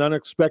unemployment,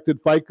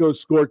 unexpected FICO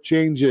score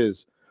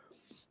changes,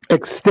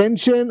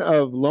 extension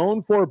of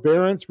loan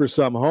forbearance for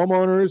some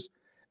homeowners,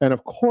 and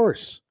of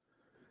course,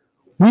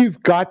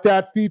 we've got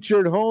that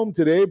featured home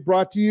today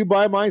brought to you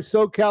by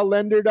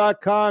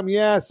MySoCalLender.com.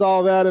 Yes,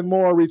 all that and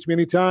more. Reach me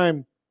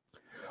anytime.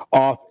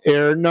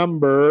 Off-air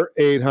number,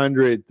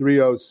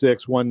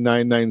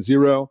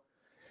 800-306-1990,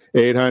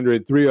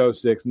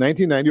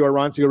 800-306-1990, or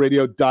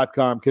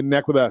RonSiegelRadio.com.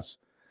 Connect with us.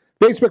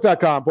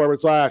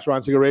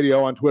 Facebook.com/Ron Siegel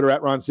Radio, on Twitter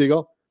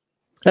 @RonSiegel.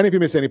 And if you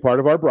miss any part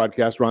of our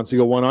broadcast, Ron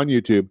Siegel 1 on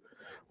YouTube.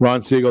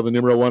 Ron Siegel, the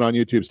number 1 on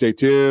YouTube. Stay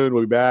tuned.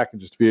 We'll be back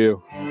in just a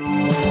few.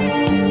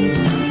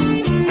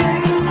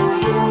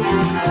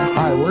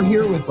 Hi, we're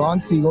here with Ron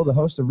Siegel, the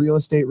host of Real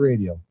Estate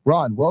Radio.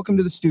 Ron, welcome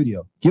to the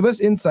studio. Give us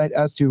insight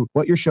as to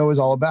what your show is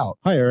all about.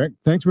 Hi, Eric.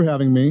 Thanks for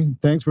having me.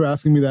 Thanks for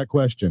asking me that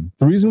question.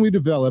 The reason we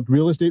developed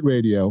Real Estate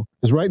Radio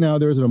is right now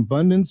there is an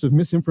abundance of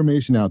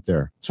misinformation out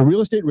there. So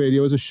Real Estate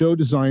Radio is a show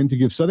designed to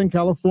give Southern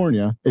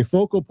California a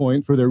focal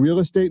point for their real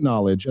estate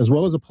knowledge, as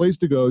well as a place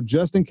to go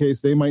just in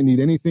case they might need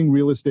anything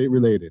real estate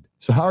related.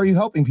 So how are you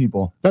helping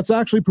people? That's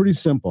actually pretty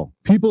simple.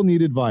 People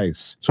need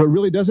advice. So it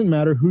really doesn't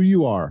matter who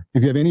you are.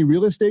 If you have any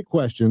real estate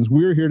questions,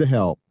 we're here to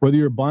help. Whether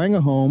you're buying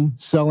a home,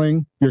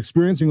 selling, you're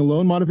experiencing a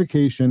loan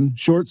modification,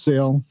 short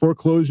sale,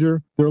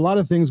 foreclosure, there are a lot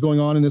of things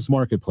going on in this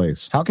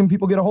marketplace. How can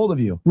people get a hold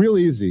of you? Real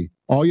easy.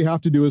 All you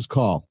have to do is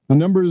call. The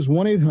number is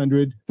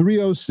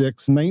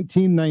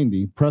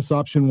 1-800-306-1990. Press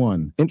option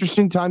 1.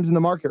 Interesting times in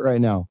the market right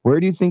now. Where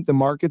do you think the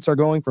markets are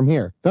going from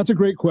here? That's a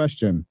great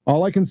question.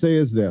 All I can say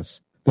is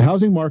this. The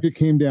housing market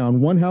came down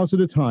one house at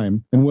a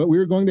time, and what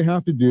we're going to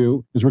have to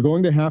do is we're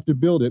going to have to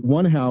build it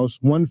one house,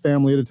 one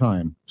family at a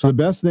time. So the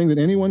best thing that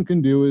anyone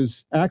can do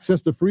is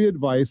access the free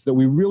advice that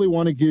we really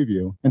want to give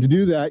you. And to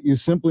do that, you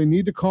simply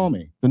need to call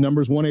me. The number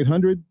is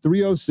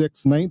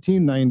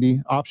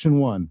 1-800-306-1990, option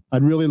 1.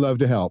 I'd really love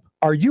to help.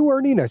 Are you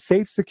earning a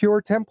safe,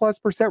 secure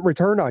 10+%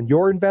 return on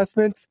your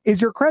investments?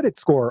 Is your credit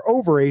score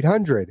over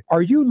 800?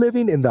 Are you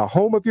living in the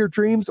home of your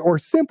dreams or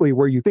simply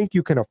where you think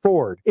you can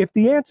afford? If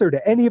the answer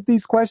to any of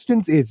these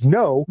questions is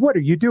no, what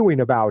are you doing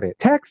about it?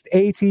 Text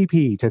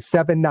ATP to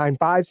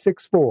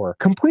 79564.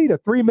 Complete a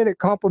 3-minute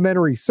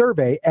complimentary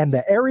survey and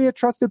the area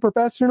trusted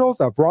professionals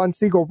of Ron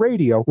Siegel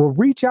Radio will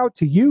reach out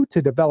to you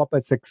to develop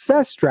a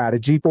success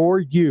strategy for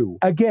you.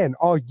 Again,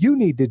 all you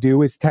need to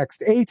do is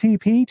text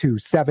ATP to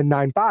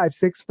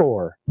 79564.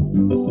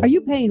 Are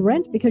you paying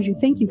rent because you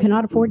think you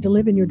cannot afford to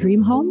live in your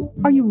dream home?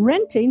 Are you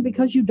renting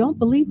because you don't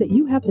believe that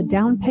you have the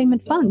down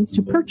payment funds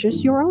to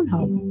purchase your own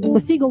home?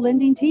 The Siegel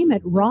lending team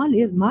at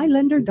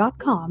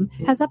ronismylender.com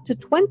has up to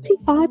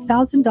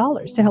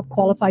 $25,000 to help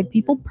qualified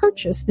people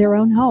purchase their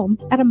own home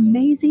at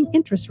amazing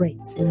interest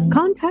rates.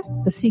 Contact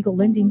the Siegel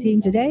lending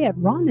team today at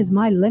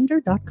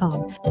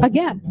ronismylender.com.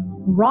 Again,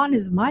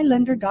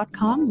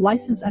 ronismylender.com,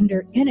 license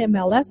under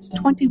NMLS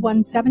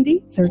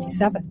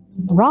 217037.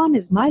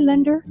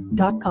 ronismylender.com.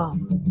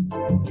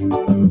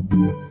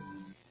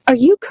 Are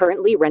you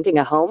currently renting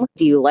a home?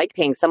 Do you like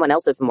paying someone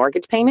else's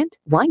mortgage payment?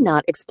 Why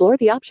not explore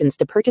the options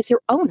to purchase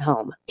your own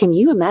home? Can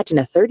you imagine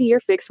a 30-year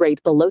fixed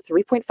rate below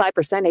 3.5%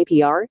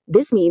 APR?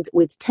 This means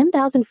with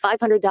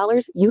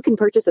 $10,500, you can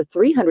purchase a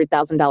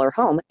 $300,000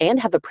 home and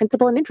have a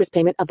principal and interest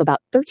payment of about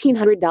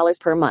 $1,300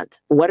 per month.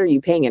 What are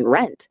you paying in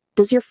rent?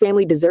 Does your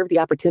family deserve the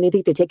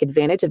opportunity to take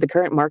advantage of the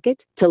current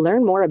market? To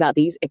learn more about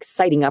these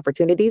exciting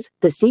opportunities,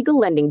 the Siegel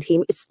Lending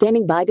Team is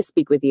standing by to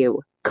speak with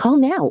you. Call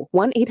now,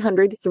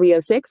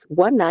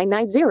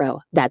 1-800-306-1990.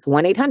 That's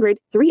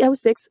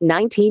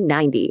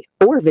 1-800-306-1990.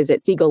 Or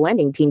visit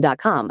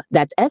SiegelLendingTeam.com.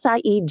 That's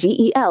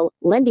SIEGEL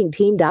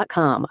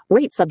LendingTeam.com.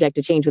 Rates subject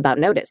to change without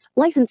notice.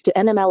 Licensed to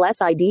NMLS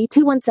ID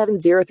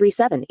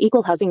 217037.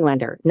 Equal housing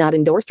lender. Not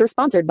endorsed or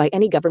sponsored by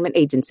any government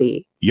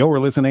agency. You're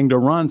listening to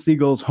Ron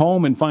Siegel's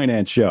Home and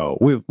Finance Show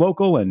with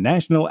local and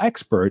national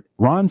expert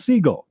Ron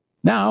Siegel.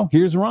 Now,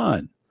 here's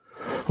Ron.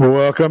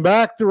 Welcome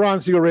back to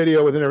Ron Siegel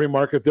Radio. Within every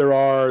market, there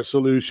are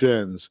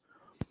solutions,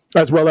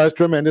 as well as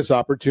tremendous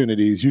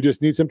opportunities. You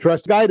just need some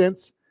trust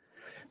guidance.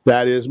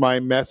 That is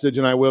my message,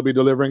 and I will be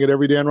delivering it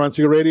every day on Ron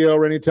Siegel Radio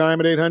or anytime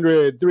at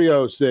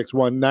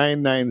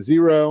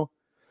 800-306-1990,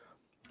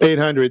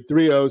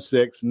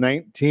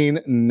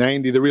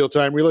 800-306-1990. The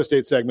real-time real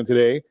estate segment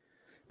today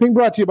being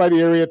brought to you by the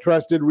area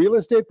trusted real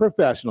estate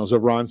professionals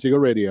of Ron Siegel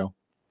Radio.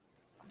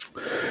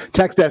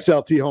 Text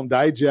SLT Home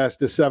Digest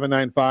to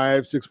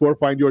 79564.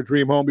 Find your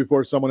dream home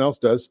before someone else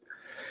does.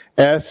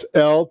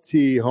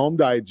 SLT Home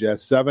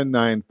Digest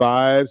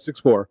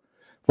 79564.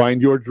 Find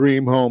your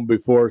dream home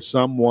before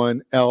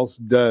someone else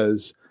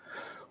does.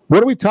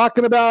 What are we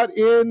talking about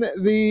in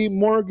the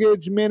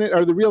Mortgage Minute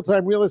or the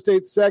real-time real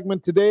estate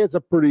segment today? It's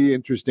a pretty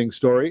interesting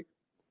story.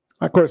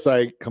 Of course,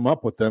 I come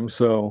up with them,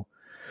 so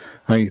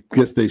I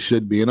guess they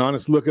should be. An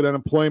honest look at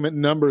unemployment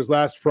numbers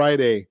last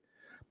Friday.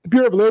 The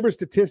Bureau of Labor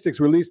Statistics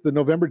released the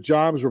November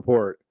jobs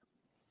report.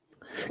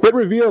 It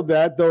revealed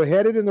that, though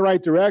headed in the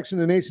right direction,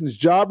 the nation's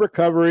job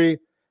recovery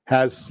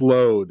has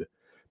slowed.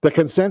 The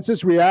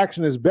consensus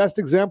reaction is best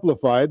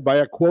exemplified by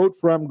a quote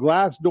from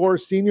Glassdoor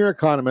senior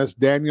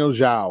economist Daniel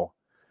Zhao.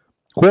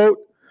 Quote,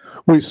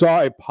 "We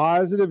saw a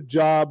positive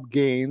job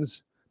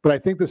gains, but I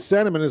think the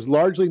sentiment is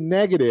largely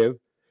negative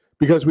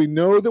because we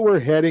know that we're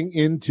heading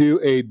into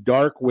a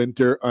dark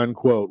winter,"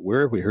 unquote.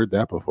 Where have we heard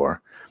that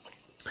before?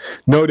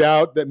 No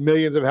doubt that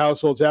millions of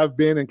households have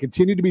been and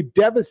continue to be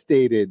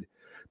devastated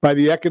by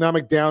the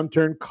economic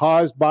downturn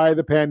caused by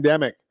the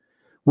pandemic.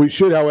 We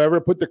should,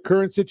 however, put the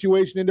current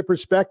situation into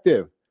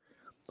perspective.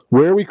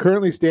 Where we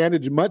currently stand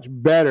is much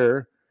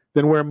better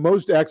than where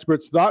most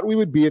experts thought we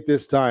would be at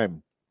this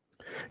time.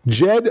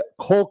 Jed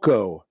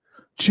Kolko,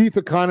 chief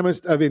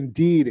economist of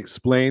Indeed,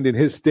 explained in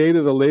his State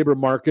of the Labor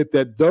Market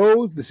that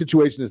though the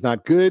situation is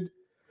not good,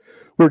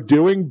 we're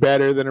doing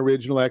better than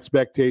original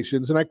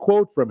expectations. And I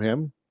quote from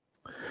him,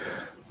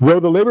 "Though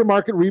the labor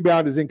market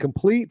rebound is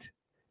incomplete,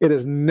 it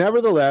has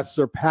nevertheless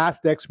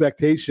surpassed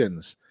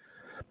expectations.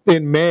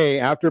 In May,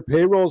 after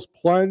payrolls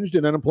plunged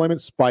and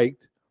unemployment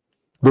spiked,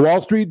 the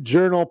Wall Street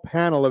Journal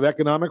panel of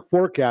economic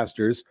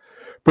forecasters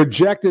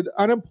projected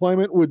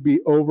unemployment would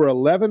be over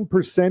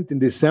 11% in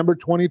December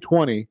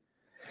 2020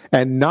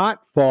 and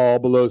not fall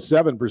below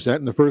 7%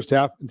 in the first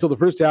half until the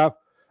first half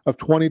of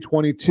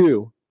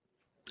 2022,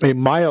 a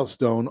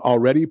milestone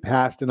already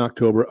passed in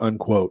October,"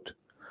 unquote.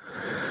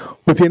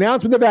 With the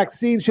announcement the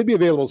vaccine should be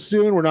available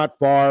soon, we're not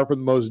far from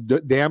the most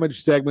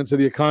damaged segments of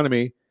the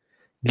economy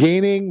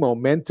gaining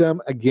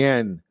momentum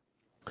again.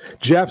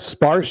 Jeff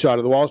Sparshott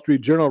of the Wall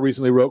Street Journal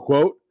recently wrote,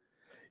 quote,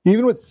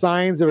 "Even with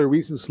signs of a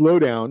recent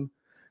slowdown,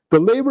 the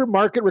labor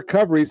market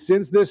recovery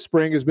since this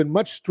spring has been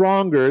much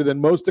stronger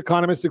than most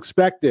economists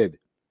expected.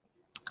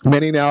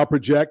 Many now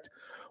project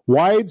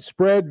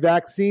Widespread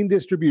vaccine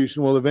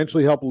distribution will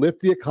eventually help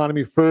lift the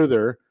economy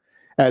further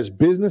as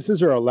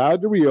businesses are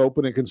allowed to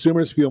reopen and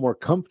consumers feel more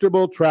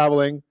comfortable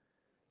traveling,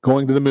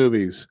 going to the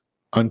movies,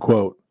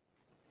 unquote.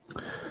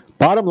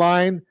 Bottom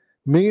line,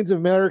 millions of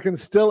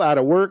Americans still out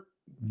of work,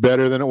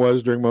 better than it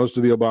was during most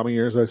of the Obama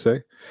years, I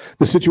say.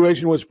 The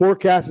situation was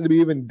forecasted to be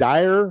even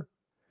dire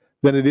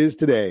than it is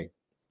today.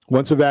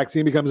 Once a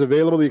vaccine becomes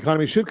available, the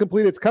economy should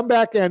complete its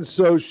comeback, and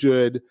so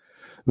should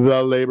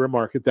the labor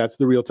market. That's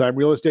the Real-Time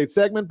Real Estate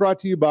segment brought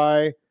to you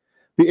by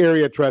the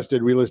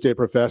area-trusted real estate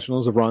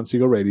professionals of Ron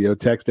Siegel Radio.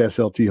 Text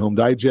SLT Home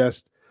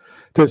Digest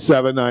to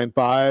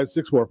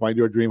 79564. Find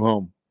your dream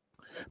home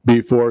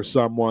before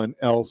someone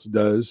else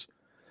does.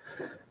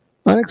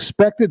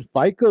 Unexpected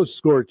FICO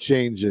score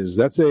changes.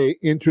 That's an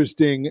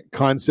interesting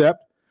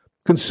concept.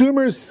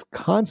 Consumers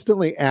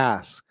constantly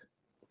ask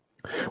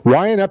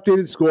why an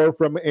updated score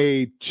from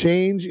a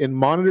change in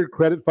monitored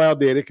credit file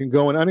data can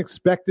go in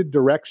unexpected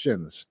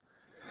directions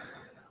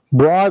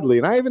broadly.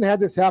 And I even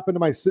had this happen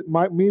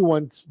to me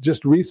once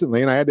just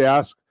recently, and I had to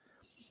ask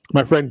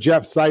my friend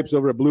Jeff Sipes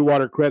over at Blue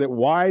Water Credit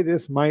why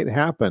this might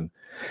happen.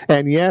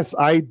 And yes,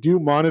 I do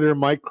monitor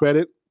my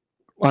credit.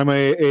 I'm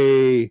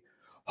a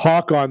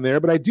hawk on there,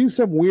 but I do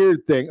some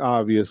weird thing.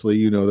 Obviously,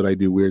 you know that I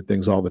do weird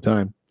things all the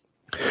time.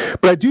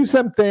 But I do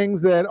some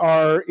things that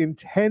are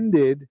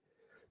intended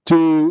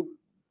to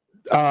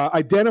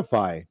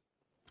identify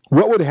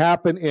what would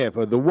happen if,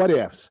 or the what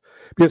ifs.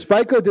 Because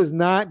FICO does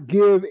not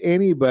give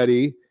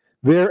anybody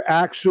their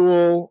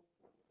actual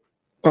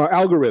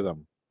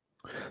algorithm.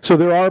 So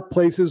there are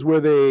places where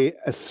they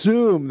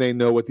assume they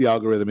know what the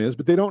algorithm is,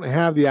 but they don't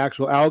have the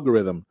actual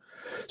algorithm.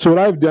 So what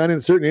I've done in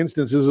certain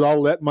instances is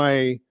I'll let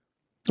a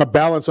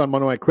balance on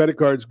one of my credit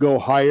cards go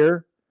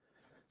higher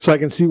so I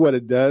can see what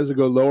it does, or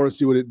go lower,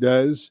 see what it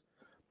does.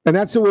 And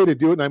that's the way to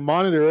do it. And I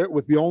monitor it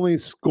with the only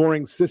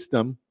scoring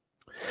system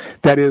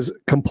that is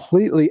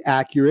completely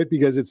accurate,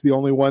 because it's the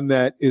only one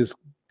that is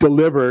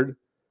delivered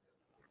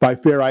by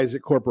Fair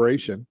Isaac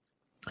Corporation.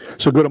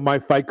 So go to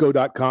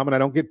myfico.com, and I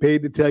don't get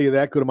paid to tell you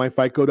that. Go to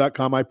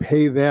myfico.com. I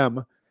pay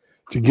them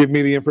to give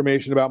me the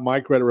information about my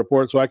credit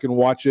report so I can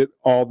watch it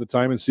all the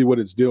time and see what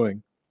it's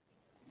doing.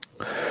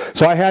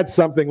 So I had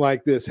something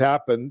like this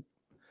happen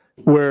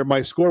where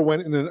my score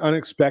went in an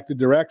unexpected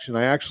direction.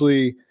 I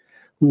actually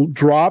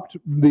dropped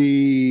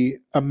the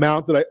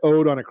amount that I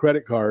owed on a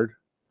credit card,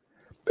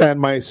 and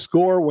my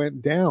score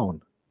went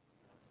down.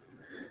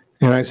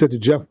 And I said to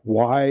Jeff,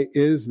 why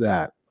is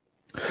that?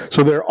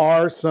 So there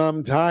are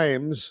some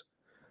times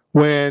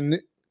when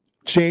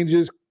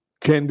changes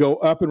can go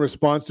up in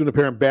response to an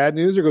apparent bad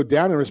news, or go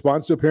down in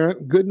response to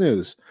apparent good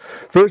news.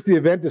 First, the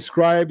event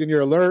described in your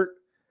alert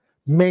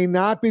may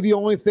not be the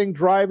only thing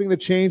driving the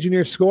change in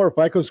your score.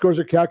 FICO scores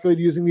are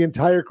calculated using the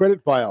entire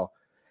credit file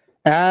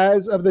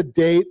as of the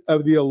date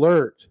of the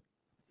alert.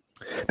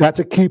 That's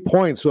a key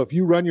point. So if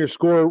you run your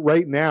score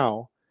right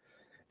now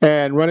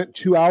and run it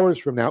 2 hours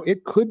from now,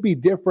 it could be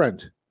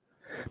different,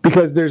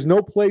 because there's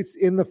no place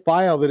in the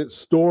file that it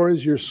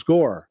stores your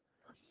score.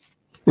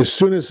 As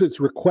soon as it's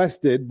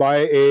requested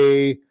by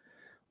a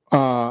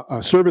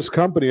service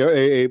company,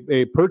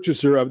 a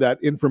purchaser of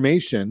that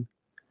information,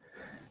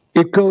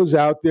 it goes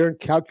out there and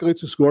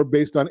calculates a score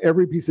based on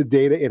every piece of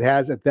data it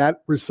has at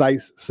that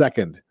precise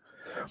second.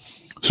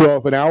 So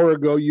if an hour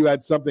ago you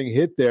had something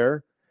hit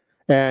there,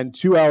 and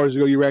 2 hours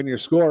ago you ran your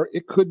score,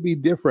 it could be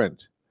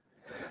different.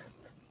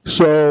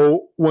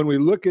 So when we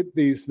look at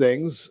these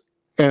things,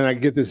 and I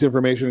get this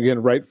information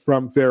again right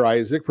from Fair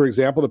Isaac, for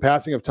example, the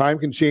passing of time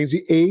can change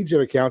the age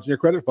of accounts in your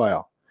credit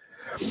file,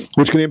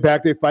 which can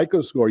impact a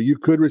FICO score. You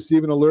could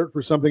receive an alert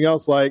for something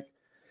else, like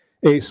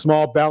a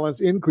small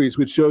balance increase,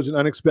 which shows an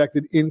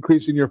unexpected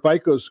increase in your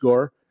FICO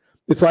score.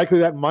 It's likely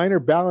that minor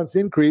balance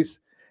increase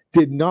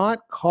did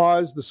not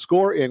cause the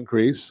score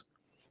increase,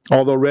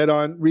 although we're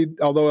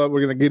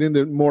going to get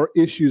into more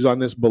issues on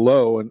this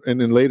below and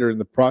then later in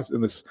the process,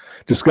 in this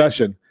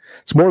discussion.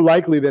 It's more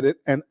likely that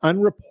an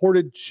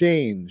unreported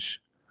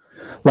change,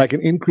 like an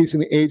increase in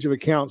the age of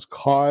accounts,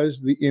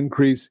 caused the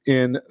increase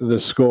in the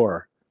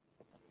score.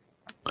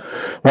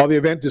 While the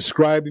event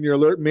described in your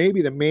alert may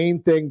be the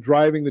main thing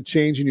driving the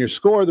change in your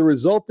score, the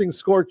resulting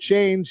score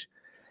change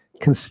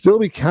can still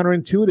be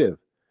counterintuitive.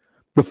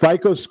 The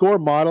FICO score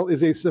model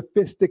is a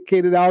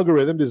sophisticated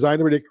algorithm designed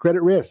to predict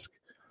credit risk.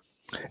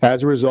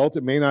 As a result,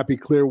 it may not be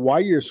clear why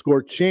your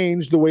score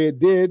changed the way it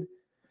did.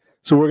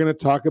 So we're going to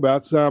talk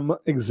about some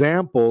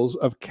examples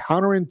of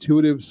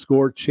counterintuitive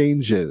score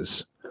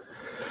changes.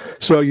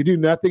 So you do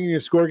nothing and your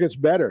score gets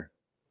better.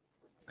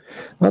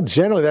 Well,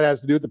 generally that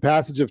has to do with the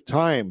passage of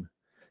time.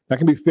 That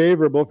can be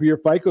favorable for your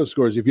FICO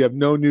scores. If you have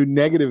no new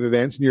negative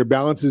events and your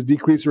balances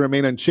decrease or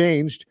remain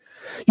unchanged,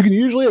 you can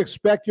usually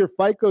expect your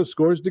FICO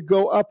scores to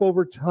go up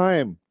over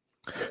time.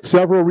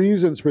 Several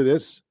reasons for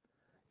this,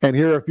 and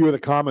here are a few of the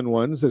common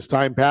ones. As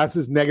time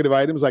passes, negative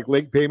items like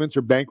late payments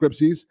or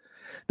bankruptcies,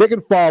 they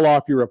can fall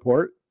off your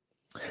report.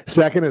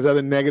 Second, as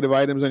other negative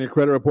items on your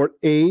credit report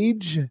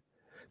age,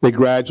 they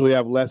gradually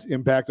have less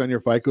impact on your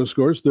FICO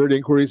scores. Third,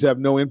 inquiries have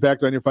no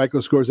impact on your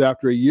FICO scores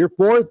after a year.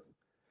 Fourth,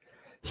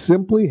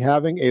 simply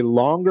having a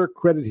longer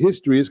credit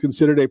history is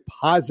considered a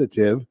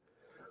positive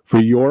for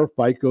your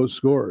FICO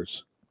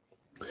scores.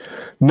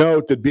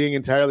 Note that being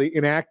entirely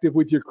inactive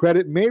with your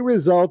credit may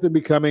result in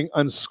becoming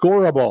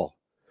unscorable.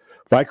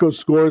 FICO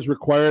scores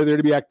require there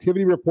to be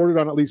activity reported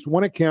on at least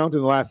one account in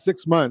the last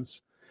 6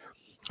 months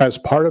as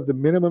part of the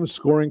minimum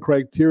scoring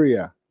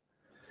criteria.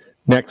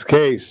 Next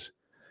case,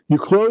 you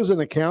close an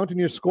account and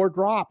your score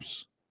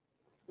drops.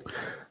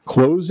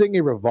 Closing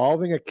a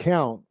revolving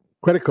account,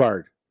 credit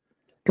card,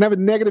 can have a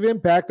negative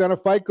impact on a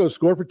FICO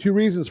score for 2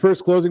 reasons.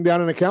 First, closing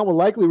down an account will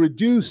likely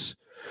reduce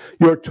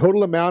your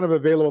total amount of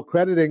available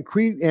credit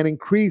and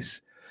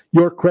increase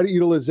your credit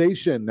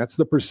utilization. That's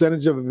the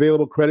percentage of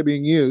available credit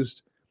being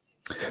used.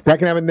 That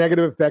can have a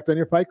negative effect on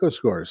your FICO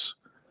scores.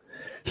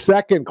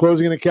 Second,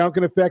 closing an account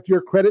can affect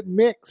your credit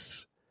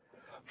mix.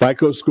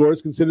 FICO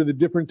scores consider the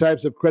different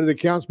types of credit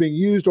accounts being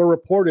used or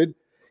reported,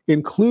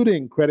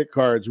 including credit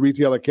cards,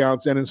 retail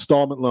accounts, and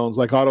installment loans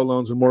like auto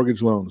loans and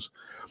mortgage loans.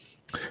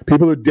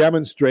 People who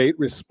demonstrate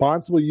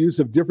responsible use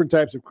of different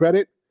types of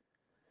credit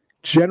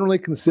generally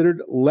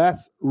considered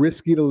less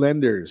risky to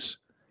lenders.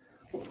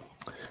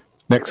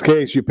 Next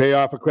case, you pay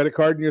off a credit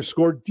card and your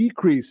score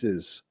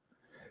decreases.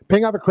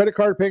 Paying off a credit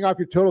card, paying off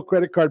your total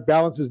credit card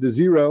balances to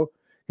zero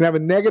can have a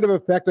negative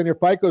effect on your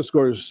FICO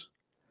scores.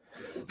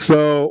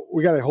 So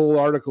we got a whole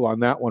article on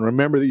that one.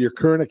 Remember that your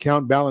current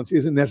account balance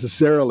isn't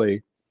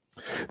necessarily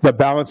the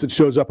balance that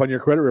shows up on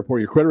your credit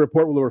report. Your credit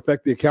report will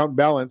reflect the account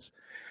balance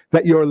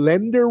that your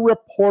lender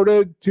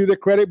reported to the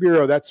credit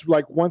bureau. That's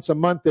like once a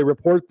month they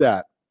report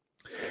that.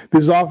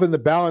 This is often the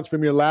balance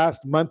from your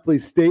last monthly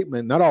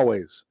statement, not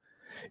always.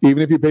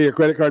 Even if you pay your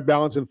credit card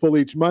balance in full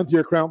each month,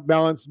 your account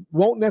balance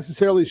won't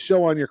necessarily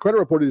show on your credit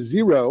report as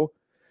zero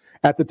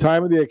at the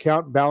time of the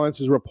account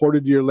balance is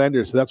reported to your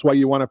lender. So that's why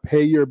you want to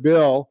pay your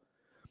bill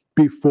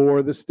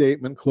before the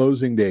statement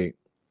closing date.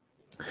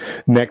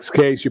 Next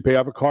case, you pay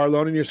off a car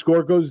loan and your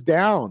score goes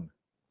down.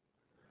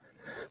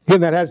 Again,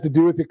 that has to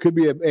do with, it could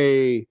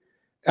be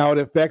how it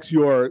affects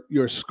your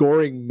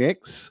scoring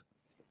mix.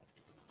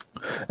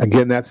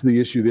 Again, that's the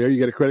issue there. You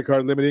get a credit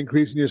card limit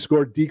increase and your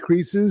score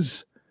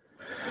decreases.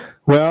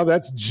 Well,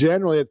 that's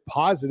generally a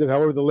positive.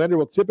 However, the lender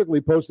will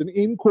typically post an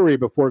inquiry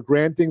before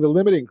granting the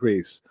limit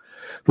increase.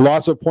 The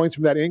loss of points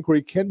from that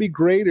inquiry can be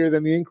greater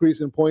than the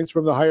increase in points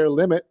from the higher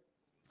limit.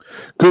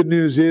 Good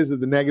news is that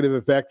the negative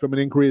effect from an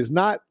inquiry is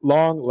not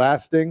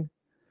long-lasting.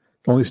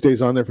 It only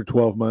stays on there for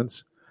 12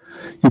 months.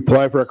 You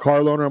apply for a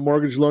car loan or a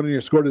mortgage loan and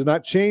your score does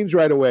not change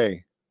right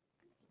away.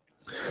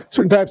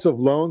 Certain types of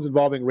loans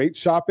involving rate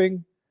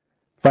shopping,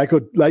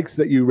 FICO likes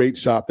that you rate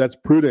shop. That's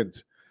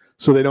prudent,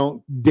 so they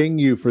don't ding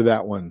you for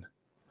that one.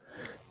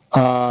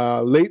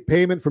 Late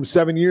payment from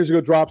 7 years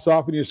ago drops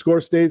off and your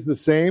score stays the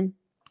same.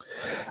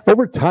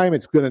 Over time,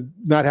 it's going to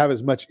not have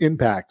as much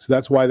impact. So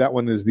that's why that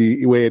one is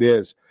the way it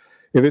is.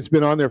 If it's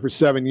been on there for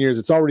 7 years,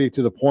 it's already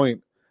to the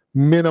point,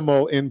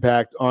 minimal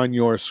impact on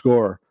your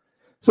score.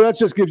 So that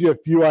just gives you a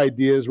few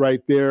ideas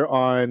right there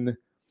on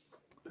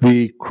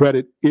the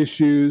credit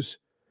issues.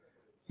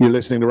 You're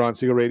listening to Ron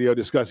Siegel Radio,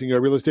 discussing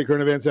your real estate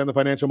current events and the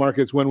financial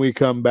markets. When we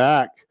come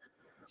back,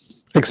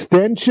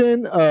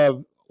 extension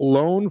of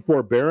loan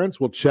forbearance.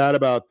 We'll chat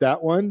about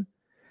that one.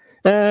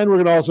 And we're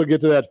going to also get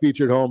to that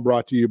featured home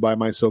brought to you by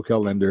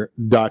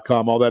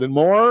MySoCalLender.com. All that and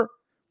more.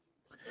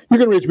 You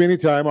can reach me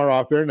anytime. Our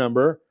off-air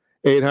number,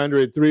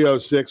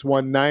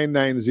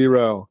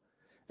 800-306-1990.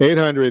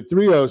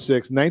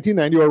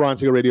 800-306-1990 or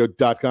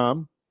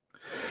RonSiegelRadio.com.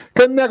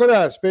 Connect with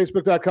us,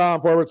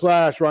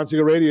 Facebook.com/Ron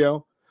Siegel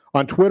Radio.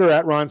 On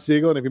Twitter @Ron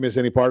Siegel. And if you miss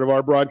any part of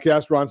our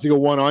broadcast, Ron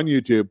Siegel 1 on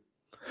YouTube.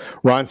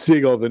 Ron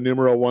Siegel, the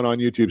numeral 1 on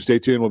YouTube. Stay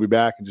tuned. We'll be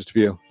back in just a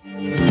few.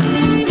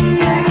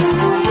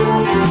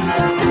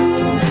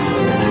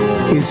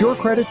 Is your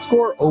credit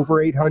score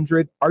over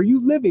 800? Are you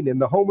living in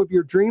the home of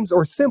your dreams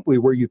or simply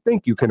where you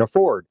think you can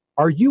afford?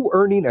 Are you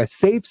earning a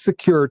safe,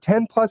 secure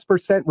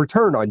 10+%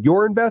 return on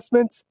your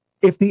investments?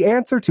 If the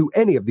answer to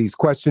any of these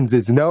questions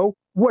is no,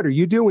 what are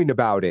you doing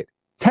about it?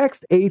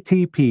 Text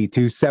ATP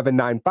to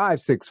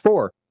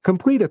 79564.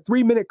 Complete a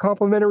 3-minute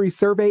complimentary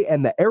survey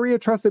and the area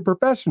trusted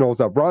professionals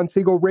of Ron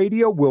Siegel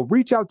Radio will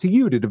reach out to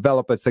you to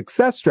develop a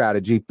success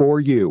strategy for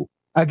you.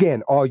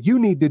 Again, all you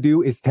need to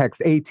do is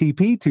text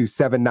ATP to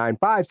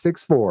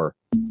 79564.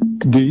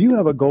 Do you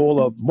have a goal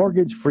of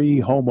mortgage-free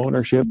home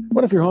ownership?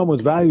 What if your home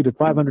was valued at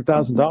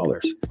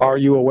 $500,000? Are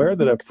you aware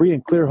that a free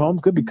and clear home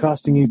could be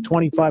costing you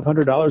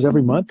 $2,500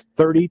 every month,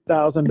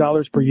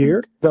 $30,000 per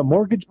year? The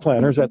mortgage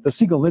planners at the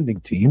Siegel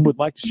Lending Team would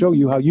like to show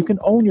you how you can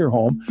own your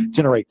home,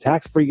 generate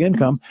tax-free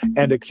income,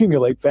 and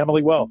accumulate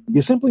family wealth.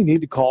 You simply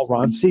need to call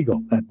Ron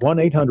Siegel at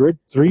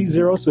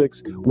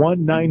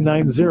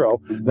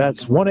 1-800-306-1990.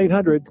 That's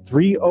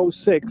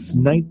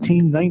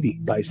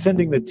 1-800-306-1990. By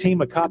sending the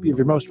team a copy of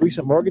your most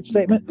recent mortgage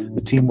statement, the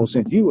team will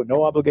send you a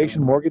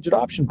no-obligation mortgage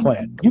adoption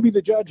plan. You be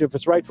the judge if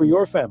it's right for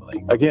your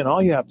family. Again,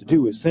 all you have to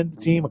do is send the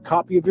team a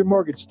copy of your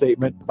mortgage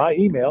statement by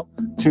email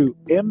to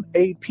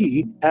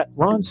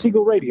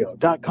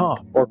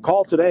map@ronsiegelradio.com or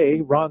call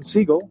today, Ron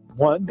Siegel,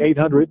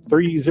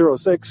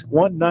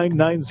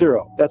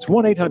 1-800-306-1990. That's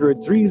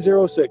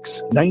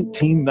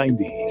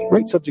 1-800-306-1990.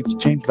 Rate subject to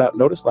change without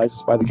notice.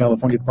 Licensed by the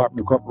California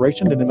Department of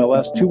Corporation and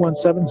MLS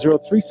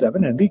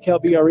 217037 and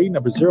VCAL-BRE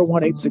number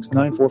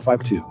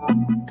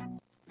 018694452.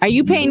 Are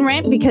you paying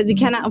rent because you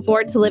cannot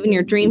afford to live in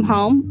your dream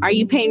home? Are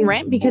you paying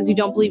rent because you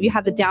don't believe you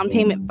have the down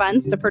payment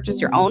funds to purchase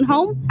your own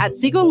home? At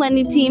Siegel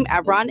Lending Team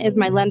at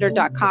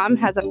RonIsMyLender.com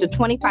has up to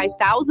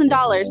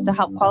 $25,000 to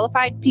help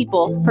qualified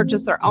people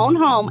purchase their own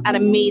home at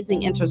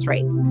amazing interest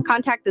rates.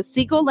 Contact the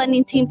Siegel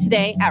Lending Team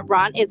today at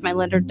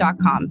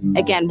RonIsMyLender.com.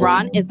 Again,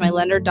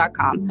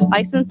 RonIsMyLender.com.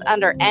 Licensed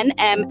under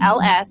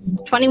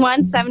NMLS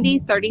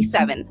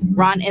 217037.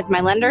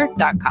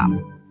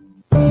 RonIsMyLender.com.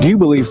 Do you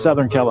believe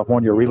Southern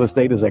California real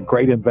estate is a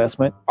great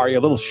investment? Are you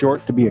a little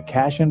short to be a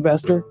cash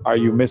investor? Are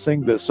you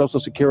missing the Social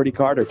Security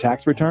card or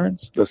tax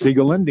returns? The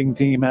Siegel Lending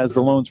Team has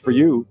the loans for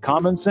you.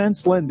 Common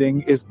Sense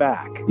Lending is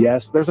back.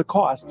 Yes, there's a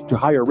cost to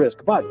higher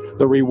risk, but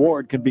the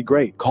reward can be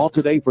great. Call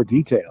today for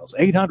details.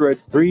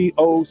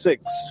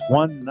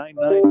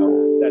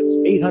 800-306-1990. That's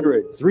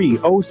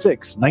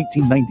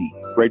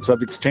 800-306-1990. Rate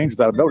subject to change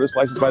without notice.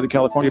 Licensed by the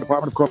California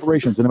Department of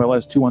Corporations and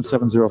MLS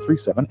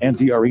 217037 and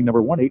DRE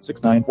number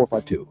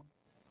 1869452.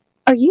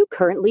 Are you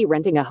currently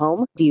renting a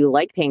home? Do you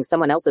like paying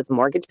someone else's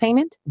mortgage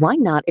payment? Why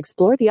not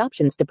explore the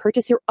options to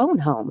purchase your own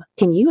home?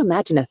 Can you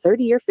imagine a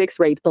 30-year fixed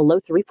rate below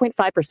 3.5%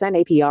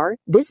 APR?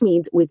 This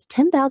means with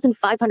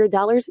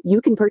 $10,500, you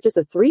can purchase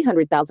a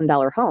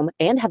 $300,000 home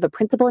and have a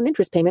principal and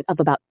interest payment of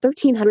about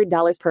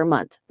 $1,300 per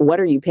month. What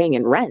are you paying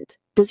in rent?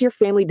 Does your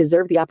family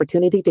deserve the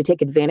opportunity to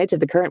take advantage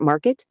of the current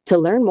market? To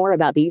learn more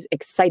about these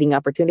exciting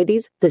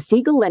opportunities, the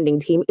Siegel Lending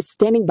Team is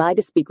standing by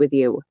to speak with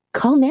you.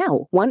 Call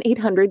now,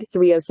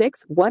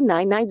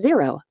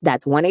 1-800-306-1990.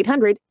 That's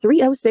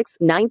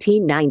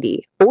 1-800-306-1990.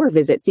 Or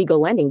visit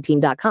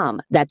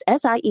SiegelLendingTeam.com. That's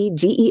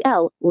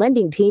SIEGEL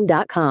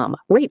LendingTeam.com.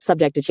 Rate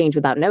subject to change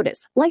without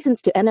notice.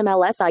 Licensed to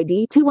NMLS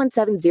ID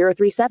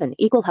 217037.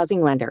 Equal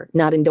housing lender.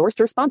 Not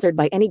endorsed or sponsored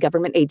by any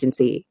government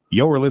agency.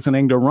 You're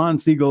listening to Ron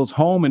Siegel's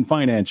Home and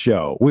Finance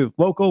Show with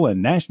local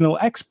and national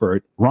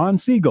expert Ron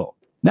Siegel.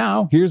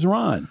 Now, here's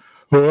Ron.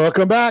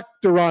 Welcome back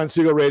to Ron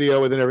Siegel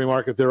Radio. Within every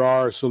market, there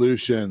are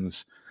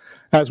solutions,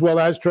 as well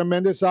as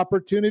tremendous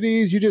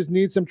opportunities. You just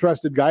need some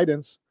trusted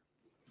guidance.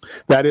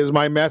 That is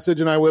my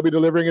message, and I will be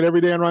delivering it every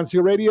day on Ron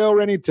Siegel Radio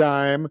or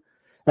anytime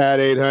at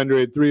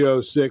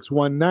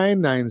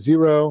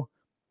 800-306-1990,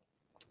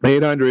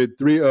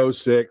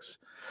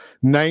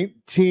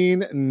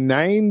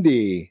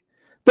 800-306-1990.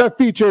 The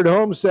featured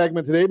home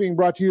segment today being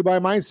brought to you by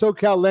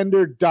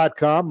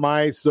MySoCalLender.com,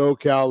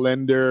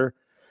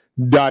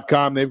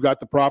 MySoCalLender.com. They've got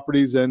the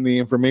properties and the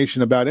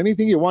information about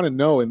anything you want to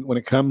know when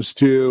it comes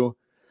to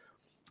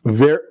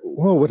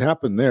what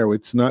happened there?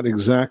 It's not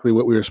exactly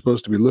what we were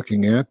supposed to be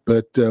looking at,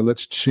 but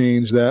let's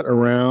change that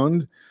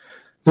around.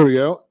 There we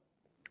go.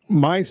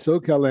 My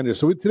SoCal Lender.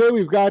 So today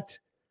we've got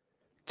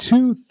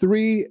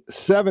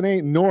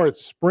 2378 North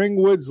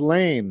Springwoods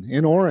Lane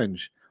in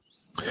Orange.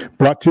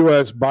 Brought to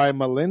us by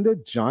Melinda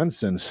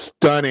Johnson.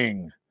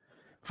 Stunning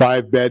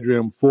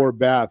 5-bedroom,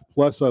 4-bath,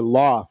 plus a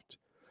loft.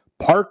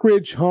 Park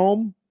Ridge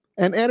home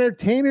and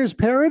entertainer's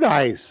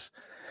paradise.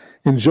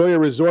 Enjoy a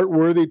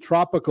resort-worthy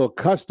tropical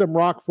custom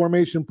rock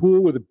formation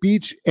pool with a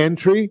beach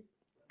entry,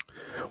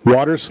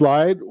 water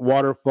slide,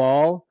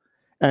 waterfall,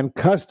 and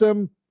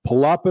custom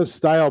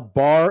palapa-style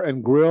bar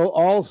and grill,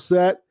 all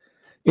set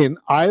in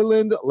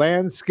island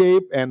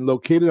landscape and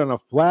located on a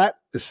flat,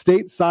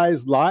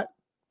 estate-sized lot.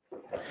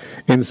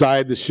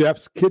 Inside, the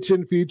chef's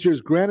kitchen features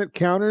granite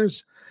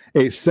counters,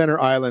 a center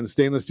island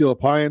stainless steel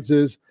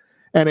appliances,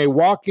 and a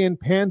walk-in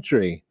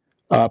pantry.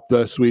 Up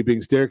the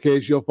sweeping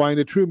staircase, you'll find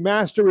a true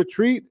master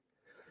retreat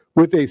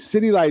with a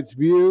city lights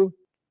view,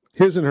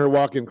 his and her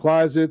walk-in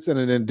closets, and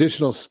an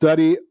additional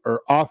study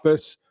or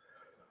office,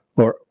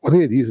 or what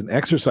did he use an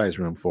exercise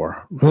room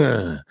for?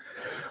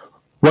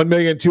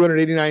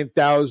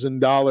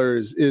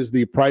 $1,289,000 is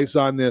the price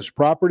on this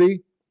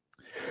property.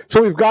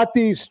 So we've got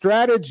the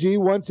strategy.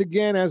 Once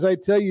again, as I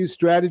tell you,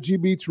 strategy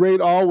beats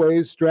rate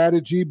always.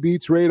 Strategy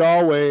beats rate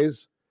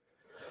always.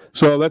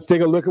 So let's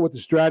take a look at what the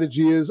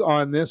strategy is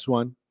on this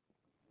one.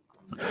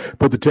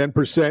 Put the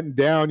 10%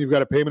 down. You've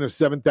got a payment of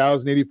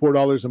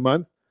 $7,084 a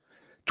month.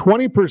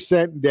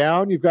 20%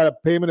 down. You've got a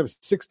payment of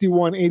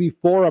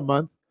 $6,184 a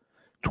month.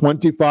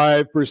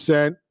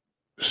 25%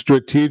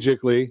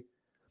 strategically.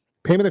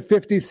 Payment of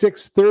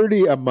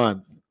 $5,630 a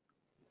month.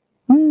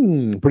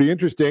 Pretty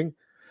interesting.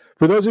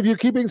 For those of you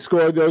keeping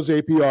score, those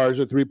APRs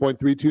are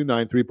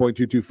 3.329,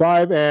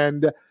 3.225,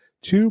 and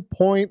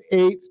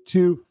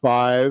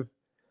 2.825.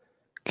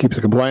 Keeps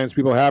the compliance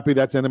people happy.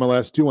 That's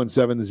NMLS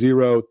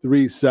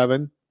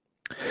 217037.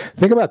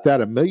 Think about that,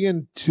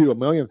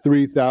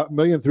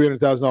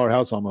 $1,300,000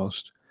 house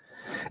almost,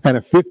 and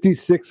a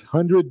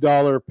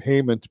 $5,600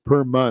 payment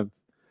per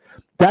month.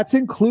 That's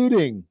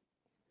including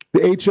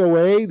the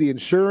HOA, the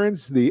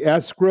insurance, the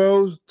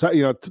escrows,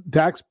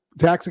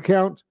 tax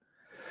account.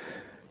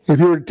 If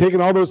you were taking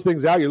all those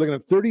things out, you're looking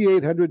at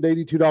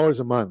 $3,882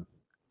 a month.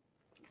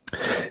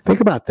 Think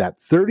about that,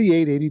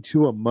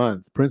 $38.82 a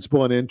month,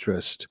 principal and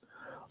interest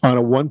on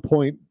a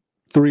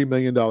 $1.3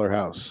 million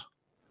house.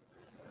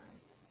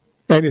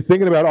 And you're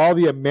thinking about all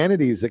the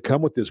amenities that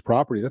come with this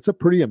property. That's a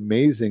pretty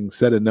amazing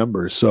set of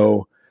numbers.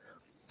 So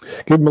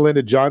give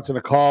Melinda Johnson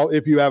a call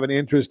if you have an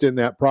interest in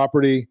that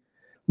property.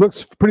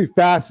 Looks pretty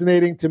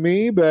fascinating to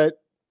me,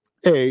 but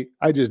hey,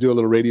 I just do a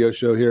little radio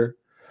show here.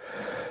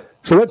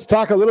 So let's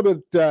talk a little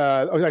bit.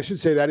 I should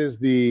say that is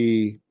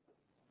the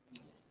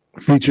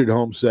featured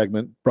home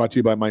segment brought to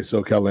you by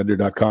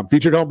MySoCalLender.com.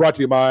 Featured home brought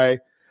to you by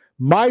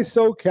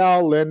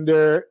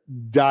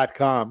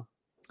MySoCalLender.com.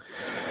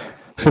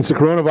 Since the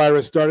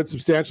coronavirus started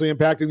substantially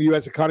impacting the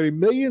U.S. economy,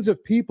 millions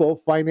of people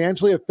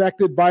financially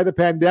affected by the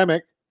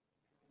pandemic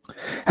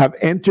have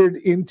entered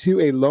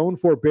into a loan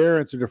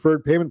forbearance or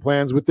deferred payment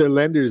plans with their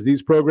lenders.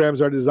 These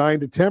programs are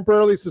designed to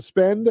temporarily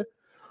suspend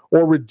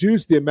or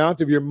reduce the amount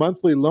of your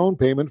monthly loan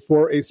payment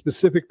for a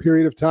specific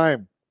period of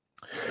time.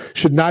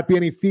 Should not be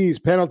any fees,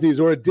 penalties,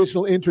 or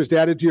additional interest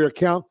added to your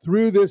account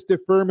through this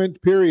deferment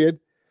period,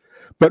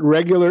 but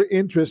regular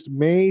interest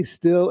may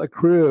still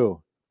accrue.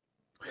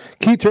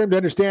 Key term to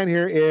understand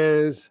here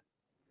is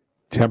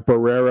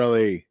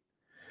temporarily.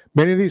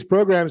 Many of these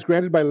programs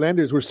granted by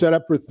lenders were set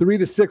up for 3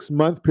 to 6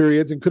 month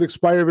periods and could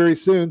expire very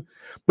soon.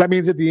 That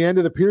means at the end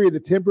of the period, the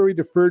temporary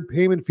deferred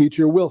payment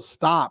feature will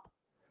stop.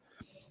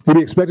 You'll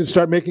be expected to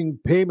start making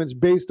payments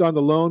based on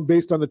the loan,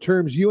 based on the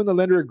terms you and the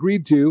lender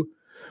agreed to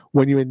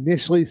when you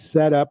initially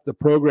set up the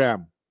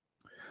program.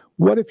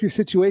 What if your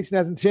situation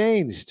hasn't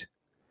changed?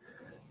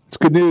 It's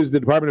good news. The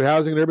Department of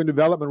Housing and Urban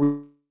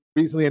Development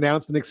recently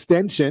announced an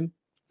extension.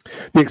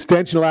 The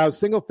extension allows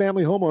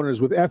single-family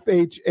homeowners with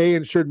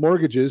FHA-insured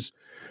mortgages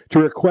to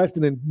request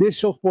an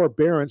initial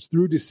forbearance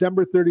through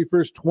December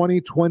 31st,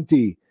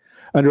 2020.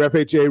 Under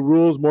FHA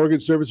rules,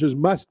 mortgage servicers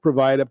must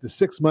provide up to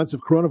 6 months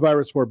of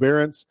coronavirus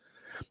forbearance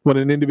when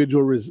an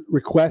individual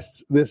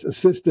requests this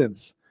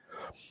assistance.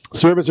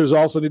 Servicers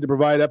also need to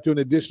provide up to an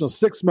additional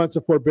 6 months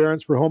of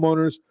forbearance for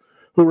homeowners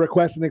who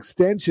request an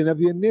extension of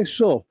the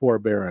initial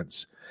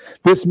forbearance.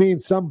 This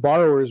means some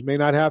borrowers may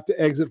not have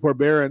to exit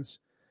forbearance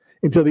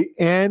until the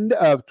end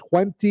of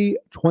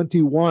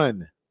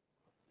 2021.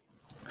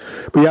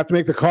 But you have to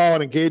make the call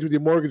and engage with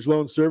your mortgage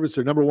loan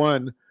servicer. Number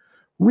one,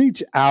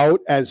 reach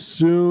out as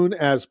soon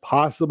as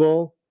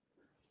possible.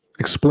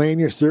 Explain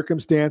your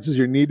circumstances,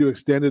 your need to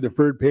extend a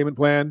deferred payment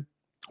plan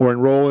or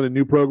enroll in a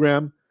new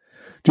program.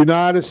 Do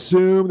not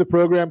assume the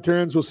program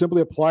terms will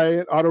simply apply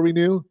at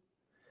auto-renew.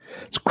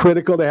 It's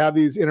critical to have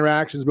these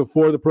interactions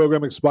before the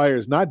program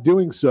expires. Not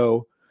doing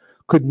so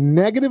could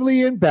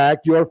negatively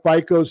impact your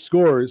FICO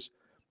scores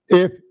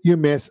if you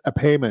miss a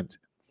payment.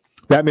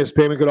 That missed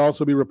payment could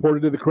also be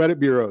reported to the credit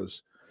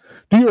bureaus.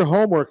 Do your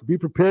homework. Be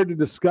prepared to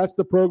discuss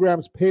the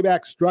program's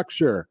payback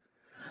structure.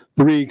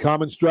 3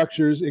 common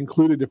structures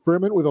include a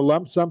deferment with a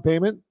lump sum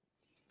payment,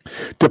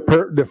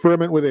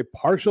 deferment with a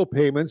partial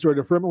payments, or a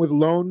deferment with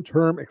loan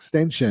term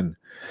extension.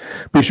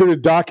 Be sure to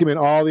document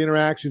all the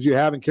interactions you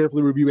have and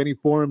carefully review any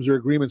forms or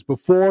agreements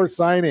before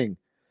signing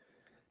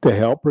to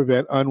help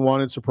prevent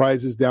unwanted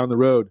surprises down the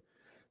road.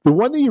 The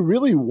one that you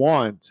really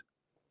want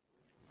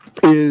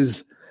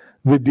is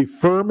the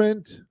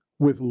deferment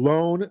with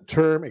loan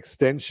term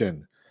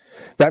extension.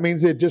 That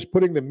means that just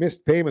putting the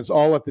missed payments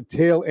all at the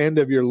tail end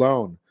of your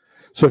loan.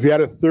 So if you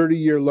had a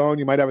 30-year loan,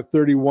 you might have a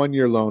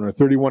 31-year loan or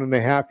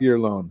 31.5-year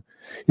loan.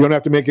 You don't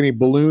have to make any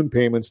balloon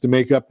payments to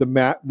make up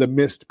the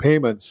missed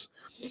payments.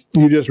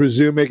 You just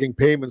resume making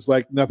payments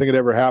like nothing had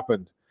ever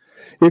happened.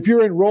 If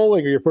you're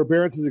enrolling or your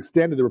forbearance is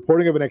extended, the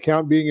reporting of an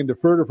account being in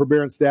deferred or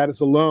forbearance status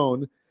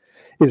alone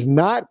is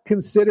not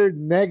considered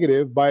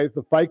negative by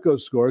the FICO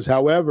scores.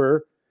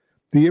 However,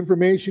 the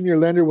information your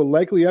lender will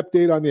likely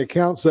update on the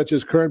account, such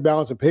as current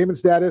balance and payment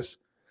status,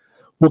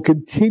 will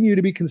continue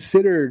to be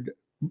considered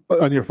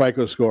on your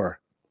FICO score.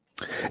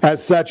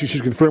 As such, you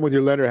should confirm with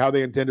your lender how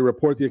they intend to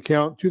report the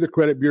account to the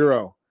credit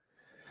bureau.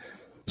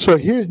 So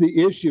here's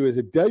the issue, is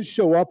it does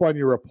show up on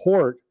your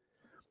report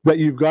that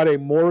you've got a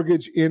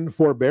mortgage in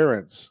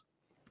forbearance.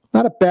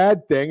 Not a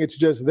bad thing, it's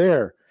just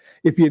there.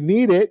 If you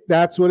need it,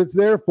 that's what it's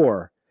there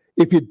for.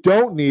 If you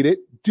don't need it,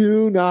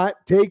 do not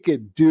take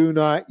it. Do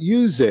not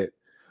use it.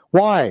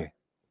 Why?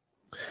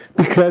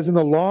 Because in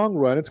the long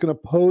run, it's going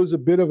to pose a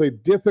bit of a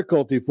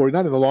difficulty for you.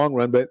 Not in the long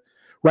run, but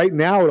right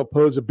now it'll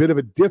pose a bit of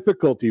a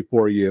difficulty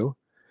for you,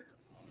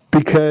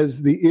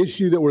 because the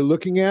issue that we're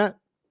looking at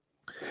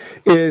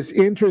is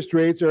interest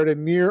rates are at a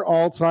near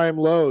all-time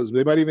lows.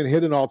 They might even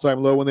hit an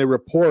all-time low when they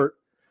report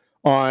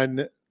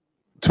on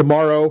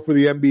tomorrow for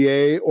the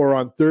MBA or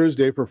on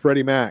Thursday for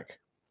Freddie Mac.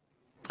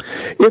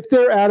 If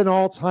they're at an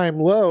all-time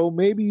low,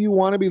 maybe you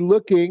want to be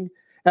looking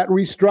at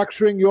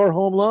restructuring your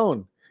home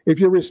loan. If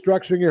you're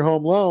restructuring your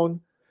home loan,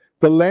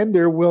 the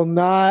lender will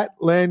not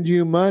lend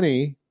you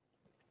money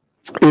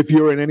if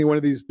you're in any one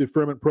of these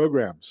deferment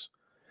programs.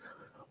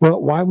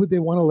 Well, why would they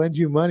want to lend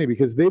you money?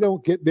 Because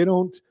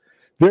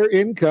their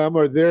income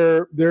or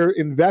their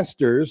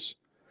investors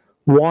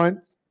want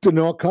to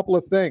know a couple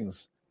of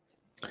things.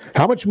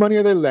 How much money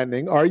are they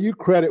lending? Are you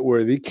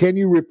creditworthy? Can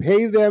you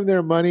repay them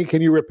their money?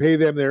 Can you repay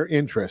them their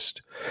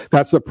interest?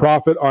 That's the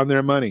profit on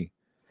their money.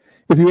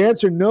 If you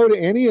answer no to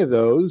any of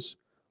those,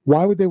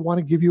 why would they want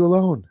to give you a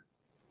loan?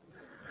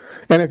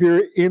 And if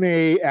you're in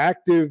a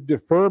active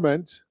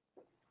deferment,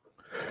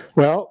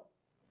 well,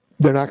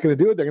 they're not going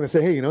to do it. They're going to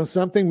say, hey, you know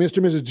something? Mr.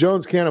 and Mrs.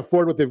 Jones can't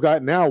afford what they've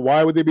got now.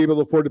 Why would they be able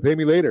to afford to pay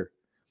me later?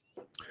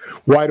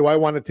 Why do I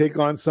want to take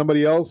on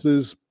somebody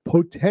else's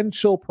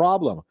potential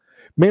problem?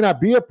 May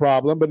not be a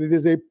problem, but it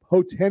is a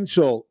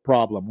potential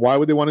problem. Why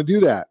would they want to do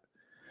that?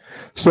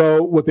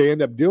 So what they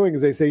end up doing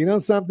is they say, you know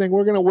something?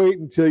 We're going to wait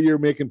until you're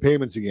making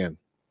payments again.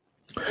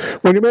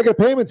 When you're making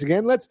payments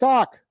again, let's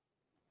talk.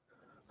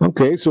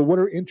 Okay, so what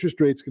are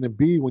interest rates going to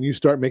be when you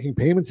start making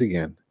payments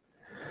again?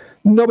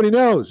 Nobody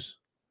knows.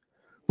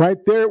 Right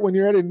there, when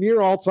you're at a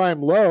near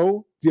all-time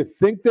low, do you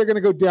think they're going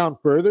to go down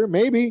further?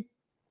 Maybe.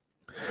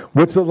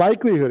 What's the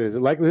likelihood? Is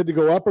it likelihood to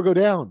go up or go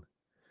down?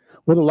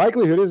 Well, the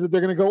likelihood is that they're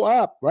going to go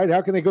up, right?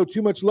 How can they go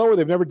too much lower?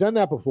 They've never done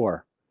that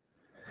before.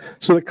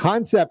 So the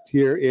concept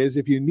here is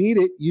if you need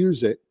it,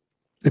 use it.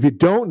 If you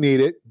don't need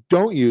it,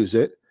 don't use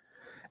it.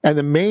 And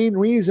the main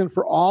reason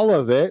for all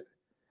of it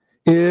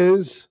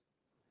is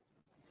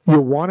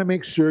you want to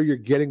make sure you're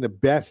getting the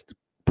best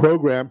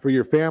program for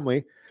your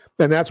family.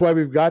 And that's why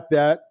we've got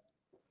that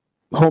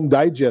Home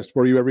Digest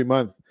for you every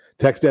month.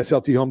 Text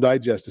SLT Home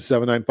Digest to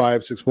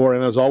 79564.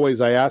 And as always,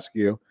 I ask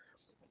you,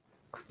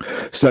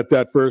 set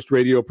that first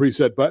radio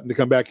preset button to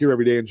come back here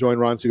every day and join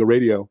Ron Siegel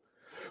Radio,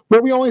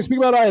 where we only speak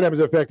about items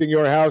affecting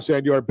your house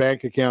and your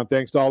bank account.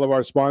 Thanks to all of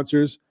our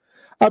sponsors.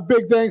 A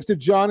big thanks to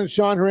John and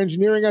Sean who are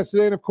engineering us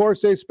today. And, of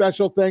course, a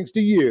special thanks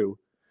to you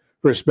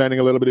for spending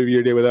a little bit of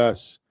your day with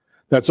us.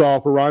 That's all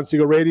for Ron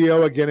Siegel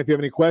Radio. Again, if you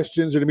have any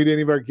questions or to meet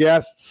any of our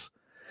guests,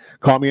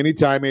 call me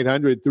anytime,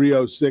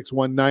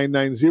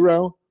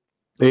 800-306-1990,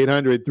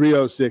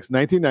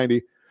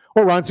 800-306-1990,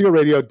 or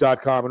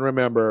ronsiegelradio.com. And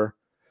remember,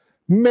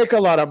 make a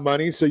lot of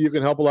money so you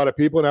can help a lot of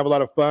people and have a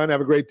lot of fun.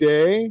 Have a great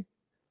day.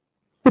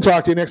 We'll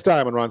talk to you next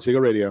time on Ron Siegel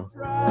Radio.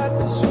 Tried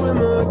to swim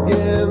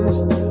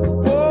against,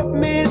 put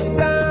me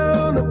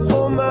down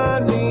upon my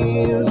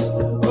knees.